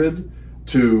motivated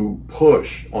to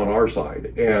push on our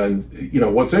side. And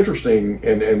what's interesting,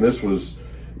 and this was,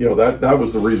 that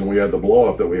was the reason we had the blow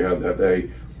up that we had that day.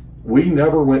 We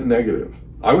never went negative.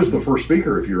 I was the first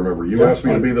speaker, if you remember. You asked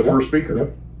me to be the first speaker.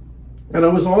 Yep. And I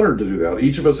was honored to do that.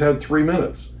 Each of us had 3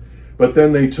 minutes. But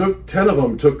then 10 of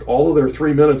them took all of their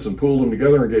 3 minutes and pooled them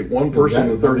together and gave one person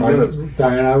the 30 minutes.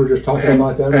 Diane and I were just talking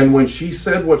about that. And when she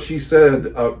said what she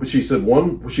said,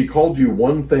 she called you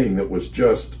one thing that was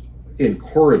just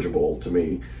incorrigible to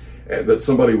me, and that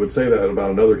somebody would say that about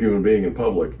another human being in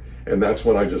public. And that's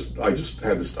when I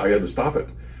had to stop it.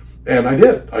 And I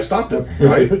did. I stopped it,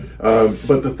 right?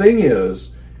 But the thing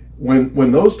is,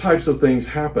 when those types of things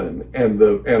happen and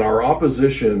our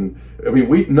opposition, I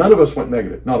mean, none of us went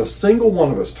negative. Not a single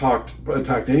one of us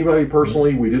attacked anybody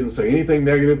personally. We didn't say anything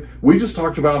negative. We just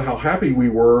talked about how happy we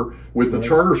were with the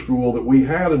charter school that we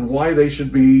had and why they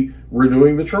should be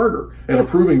renewing the charter and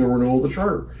approving the renewal of the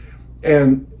charter.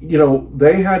 And,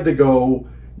 they had to go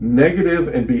negative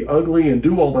and be ugly and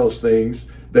do all those things,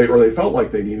 they felt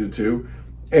like they needed to.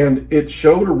 And it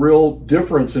showed a real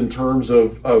difference in terms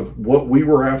of what we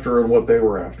were after and what they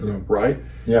were after, right?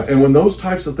 Yes. And when those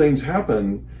types of things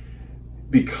happen,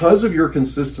 because of your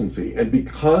consistency and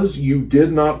because you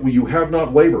have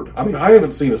not wavered. I mean, I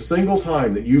haven't seen a single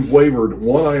time that you've wavered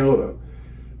one iota.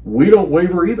 We don't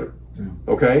waver either,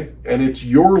 okay? And it's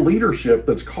your leadership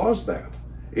that's caused that.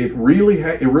 It really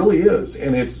is.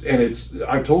 And it's.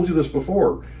 I've told you this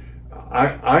before.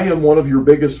 I am one of your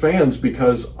biggest fans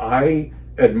because I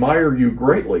admire you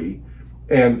greatly,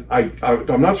 and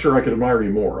I'm not sure I could admire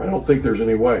you more. I don't think there's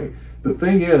any way. The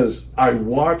thing is, I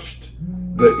watched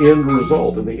the end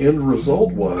result, and the end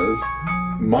result was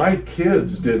my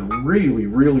kids did really,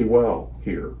 really well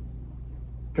here.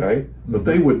 Okay? But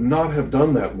they would not have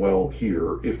done that well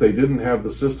here if they didn't have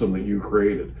the system that you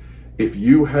created. If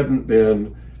you hadn't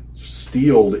been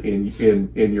steeled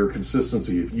in your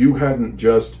consistency, if you hadn't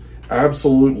just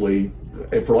absolutely,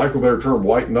 and for lack of a better term,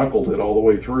 white-knuckled it all the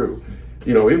way through.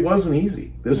 It wasn't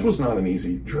easy. This was not an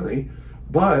easy journey,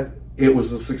 but it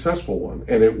was a successful one,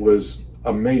 and it was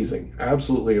amazing,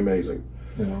 absolutely amazing.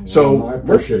 So I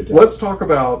appreciate that. let's talk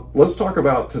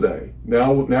about today.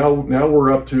 Now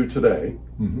we're up to today.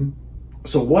 Mm-hmm.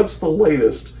 So what's the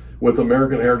latest with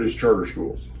American Heritage Charter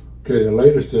Schools? Okay, the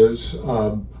latest is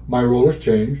my role has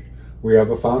changed. We have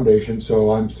a foundation,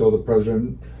 so I'm still the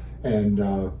president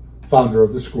and founder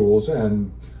of the schools,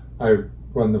 and I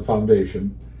run the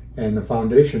foundation. And the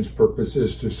foundation's purpose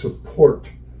is to support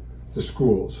the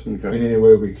schools in any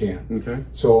way we can. Okay.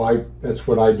 So that's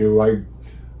what I do. I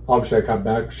got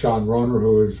back Sean Roner,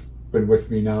 who is been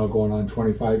with me now going on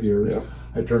 25 years. Yeah.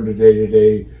 I turned the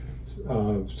day-to-day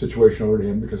situation over to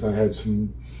him because I had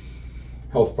some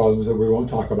health problems that we won't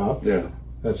talk about. Yeah.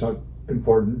 That's not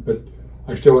important, but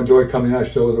I still enjoy coming. I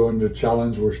still doing the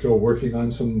challenge. We're still working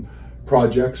on some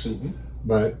projects,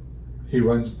 but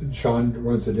Sean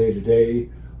runs the day-to-day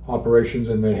operations,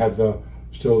 and they have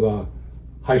still the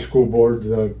high school board,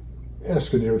 the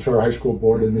Escondido Charter High School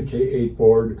board and the K-8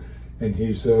 board, and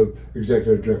he's the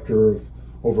executive director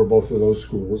over both of those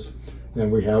schools.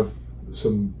 And we have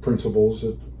some principals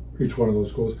at each one of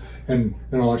those schools, and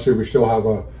honestly, we still have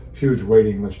a huge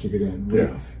waiting list to get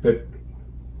in. But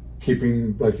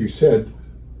keeping, like you said,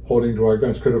 holding to our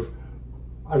guns.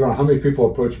 I don't know how many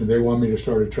people approached me. They want me to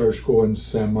start a charter school in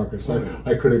San Marcos.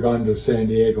 I could have gone to San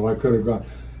Diego. I could have gone.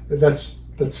 That's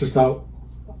just not.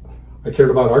 I cared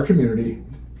about our community,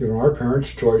 giving our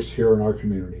parents choice here in our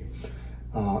community.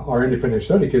 Our independent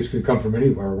study kids can come from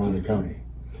anywhere around the county.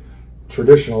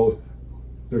 Traditional,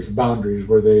 there's boundaries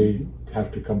where they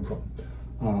have to come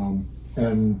from.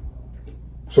 And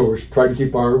so we're trying to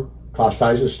keep our class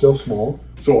sizes still small.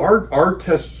 So our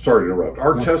test, sorry to interrupt,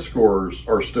 our test scores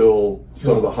are still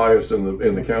some of the highest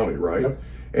in the county, right? Yep.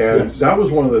 And that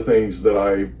was one of the things that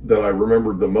I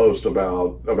remembered the most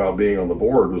about being on the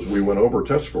board was we went over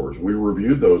test scores. We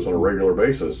reviewed those on a regular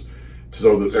basis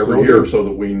so that every year so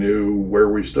that we knew where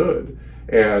we stood.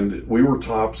 And we were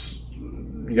tops,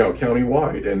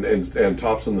 countywide and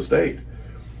tops in the state.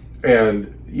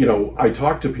 And, I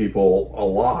talk to people a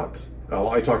lot.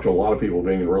 I talk to a lot of people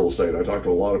being in real estate. I talk to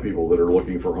a lot of people that are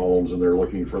looking for homes and they're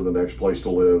looking for the next place to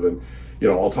live. And,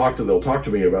 they'll talk to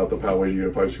me about the Poway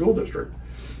Unified School District.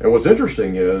 And what's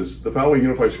interesting is the Poway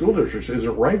Unified School District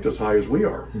isn't ranked as high as we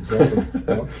are. Exactly.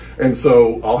 Yep. And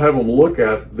so I'll have them look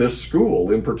at this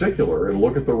school in particular and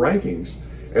look at the rankings,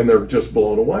 and they're just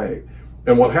blown away.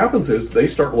 And what happens is they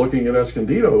start looking at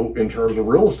Escondido in terms of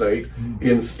real estate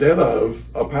instead of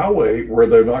a Poway where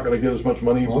they're not going to get as much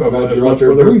money. Well, But I've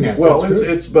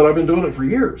been doing it for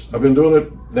years. I've been doing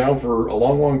it now for a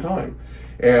long, long time,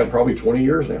 and probably 20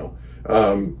 years now.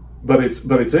 But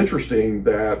it's interesting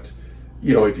that,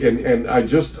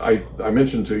 I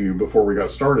mentioned to you before we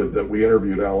got started that we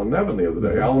interviewed Alan Nevin the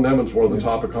other day. Alan Nevin's one of the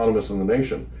top economists in the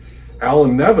nation.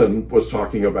 Alan Nevin was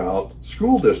talking about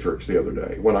school districts the other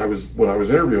day when I was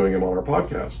interviewing him on our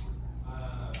podcast.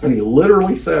 And he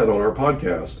literally said on our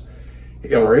podcast,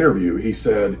 in our interview, he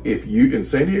said, in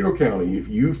San Diego County, if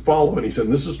you follow, and he said,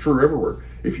 and this is true everywhere,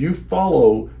 if you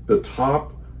follow the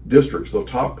top districts, the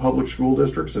top public school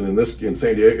districts, and in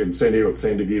San Diego, it's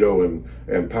San Diego and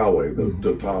Poway,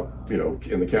 the top,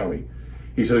 in the county.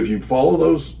 He said, if you follow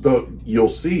those, you'll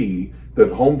see that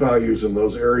home values in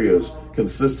those areas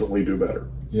consistently do better.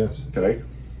 Yes. Okay.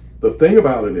 The thing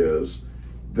about it is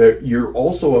that you're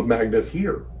also a magnet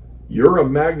here. You're a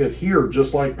magnet here,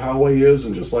 just like Poway is,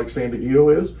 and just like San Diego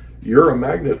is. You're a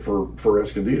magnet for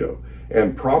Escondido,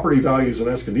 and property values in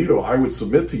Escondido, I would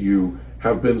submit to you,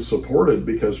 have been supported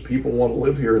because people want to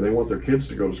live here and they want their kids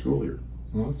to go to school here.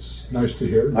 Well, it's nice to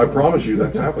hear. I promise you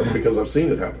that's happened because I've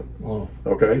seen it happen. Wow.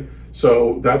 Okay.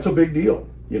 So that's a big deal.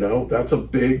 That's a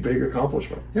big, big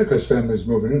accomplishment. Yeah, because families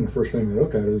moving in, the first thing they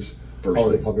look at is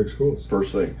the public schools.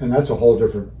 First thing. And that's a whole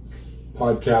different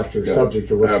podcast or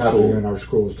subject of what's happening in our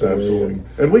schools today. Absolutely.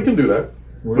 And we can do that.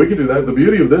 We can do that. The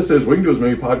beauty of this is we can do as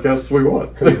many podcasts as we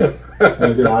want. And,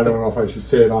 I don't know if I should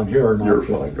say it on here or not. You're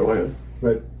fine. Go ahead.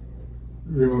 But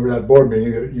remember that board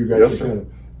meeting that you guys attended?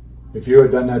 If you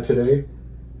had done that today,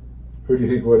 who do you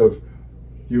think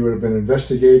you would have been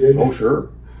investigated? Oh,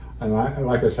 sure. And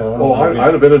like I said,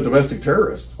 I'd have been a domestic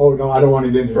terrorist. Oh no, I don't want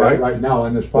to get into that right now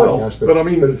on this podcast. Well,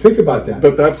 but think about that.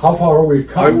 But that's how far we've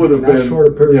come. I would have in that short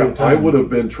a period of time. I would have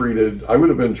been treated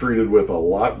with a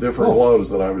lot different gloves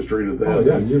than I was treated then. Oh,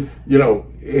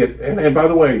 yeah, and by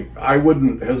the way, I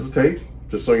wouldn't hesitate.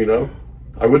 Just so you know,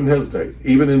 I wouldn't hesitate.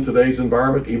 Even in today's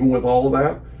environment, even with all of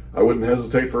that, I wouldn't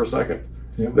hesitate for a second.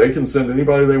 Yeah. They can send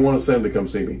anybody they want to send to come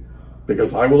see me,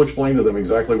 because I will explain to them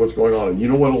exactly what's going on. And you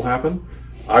know what will happen?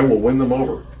 I will win them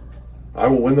over.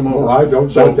 Oh, I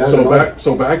don't doubt that.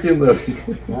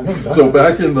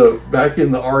 Back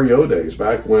in the REO days,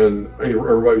 back when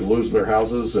everybody was losing their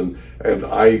houses, and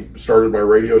I started my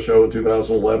radio show in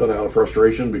 2011 out of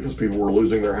frustration because people were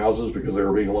losing their houses because they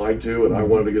were being lied to, and I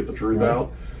wanted to get the truth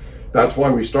out. That's why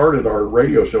we started our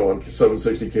radio show on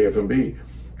 760 KFMB.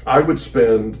 I would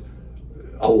spend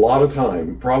a lot of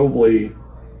time, probably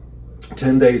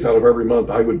 10 days out of every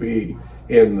month, I would be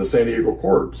in the San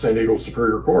Diego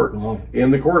Superior Court,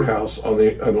 in the courthouse on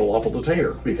an unlawful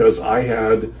detainer, because I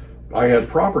had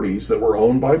properties that were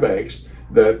owned by banks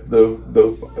that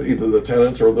either the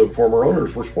tenants or the former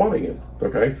owners were squatting in.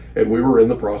 Okay, and we were in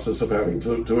the process of having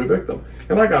to evict them.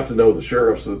 And I got to know the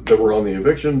sheriffs that were on the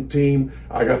eviction team.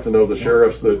 I got to know the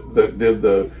sheriffs that did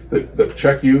that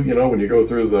check you. You know, when you go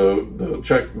through the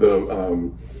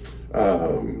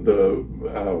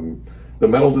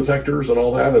metal detectors and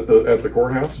all that at the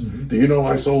courthouse. Mm-hmm. Do you know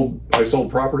I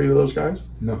sold property to those guys?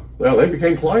 No. Well, they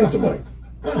became clients of mine.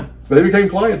 They became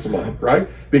clients of mine, right?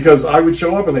 Because I would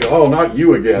show up and they go, "Oh, not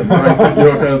you again," right? You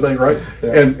know, kind of thing, right?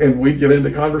 Yeah. And we'd get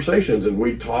into conversations and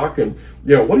we'd talk and,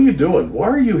 you know, what are you doing? Why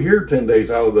are you here 10 days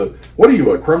out of the? What are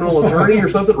you, a criminal attorney or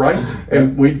something, right?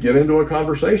 And we'd get into a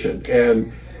conversation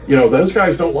and. You know, those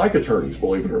guys don't like attorneys,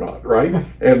 believe it or not, right?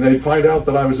 And they'd find out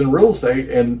that I was in real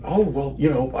estate and, oh, well, you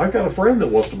know, I've got a friend that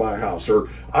wants to buy a house, or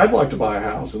I'd like to buy a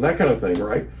house, and that kind of thing,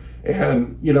 right?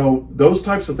 And, you know, those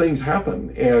types of things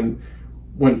happen. And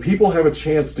when people have a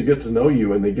chance to get to know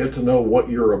you and they get to know what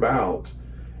you're about,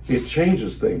 it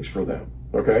changes things for them,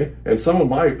 okay? And some of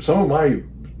my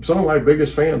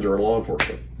biggest fans are in law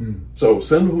enforcement. So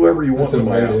send whoever you want to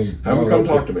my house. Have them come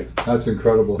talk to me. That's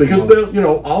incredible. Because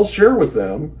I'll share with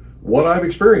them what I've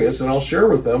experienced, and I'll share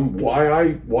with them why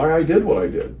I did what I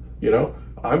did. You know,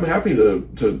 I'm happy to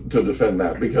defend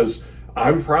that because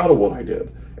I'm proud of what I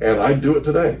did, and I'd do it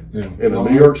today in a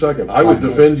New York second. I would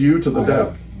defend you to the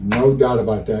death. No doubt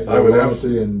about that. I would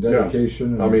loyalty and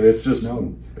dedication. Yeah. I mean, it's just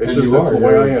it's the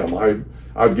way I am.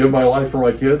 I'd give my life for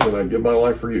my kids, and I'd give my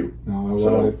life for you. No,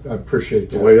 well, I appreciate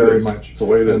that very much. It's the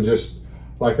way it is. And just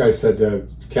like I said, to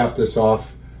cap this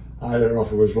off, I don't know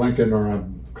if it was Lincoln or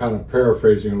I'm kind of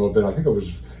paraphrasing a little bit. I think it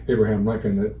was Abraham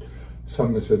Lincoln that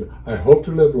someone said, "I hope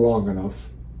to live long enough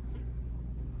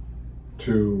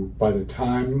to, by the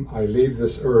time I leave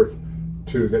this earth,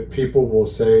 that people will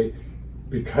say,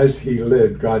 because he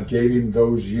lived, God gave him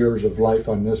those years of life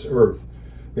on this earth,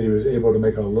 that he was able to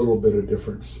make a little bit of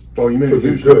difference." Oh, you made a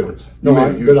huge difference.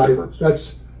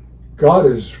 That's God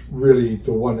is really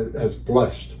the one that has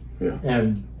blessed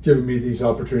and given me these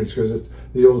opportunities, because it's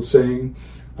the old saying,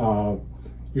 a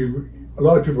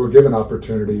lot of people are given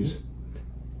opportunities,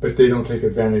 but they don't take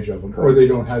advantage of them, or they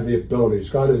don't have the abilities.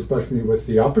 God has blessed me with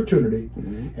the opportunity,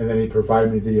 and then he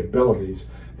provided me the abilities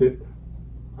that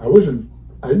I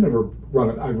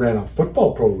ran a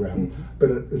football program,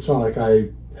 but it's not like I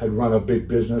had run a big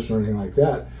business or anything like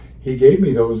that. He gave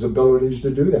me those abilities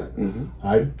to do that.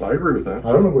 I agree with that.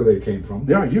 I don't know where they came from.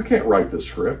 Yeah, you can't write this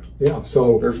script. Yeah,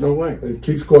 so there's no way. It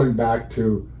keeps going back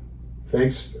to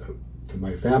thanks to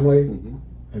my family,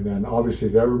 and then obviously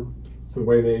the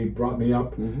way they brought me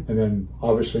up, and then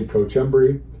obviously Coach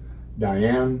Embry,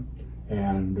 Diane,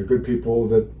 and the good people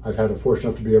that I've had a fortune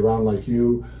enough to be around, like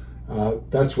you.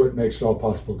 That's what makes it all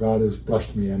possible. God has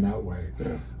blessed me in that way.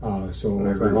 Yeah. So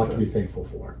I've got a lot to be thankful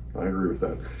for. I agree with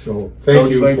that. So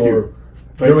thank you for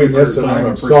doing this, and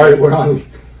I'm sorry we're on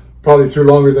probably too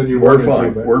longer than you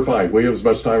wanted. We're fine. We have as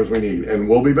much time as we need, and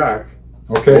we'll be back.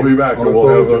 Okay. We'll be back, and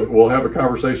we'll have a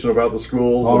conversation about the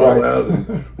schools and all that,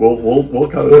 and we'll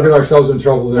cut it. We'll get ourselves in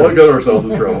trouble there. We'll get ourselves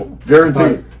in trouble. Guaranteed.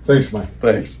 Right. Thanks, Mike.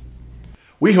 Thanks.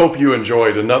 We hope you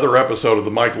enjoyed another episode of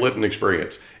the Mike Litton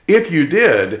Experience. If you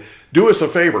did, do us a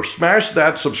favor, smash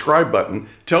that subscribe button,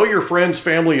 tell your friends,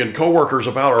 family, and coworkers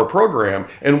about our program,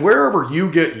 and wherever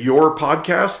you get your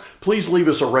podcasts, please leave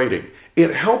us a rating.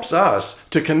 It helps us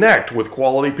to connect with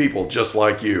quality people just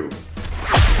like you.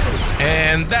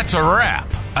 And that's a wrap.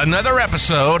 Another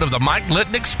episode of the Mike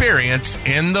Litton Experience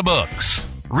in the books.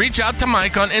 Reach out to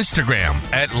Mike on Instagram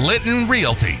at Litton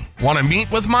Realty. Want to meet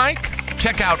with Mike?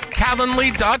 Check out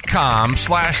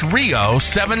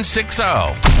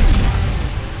calendly.com/Rio760.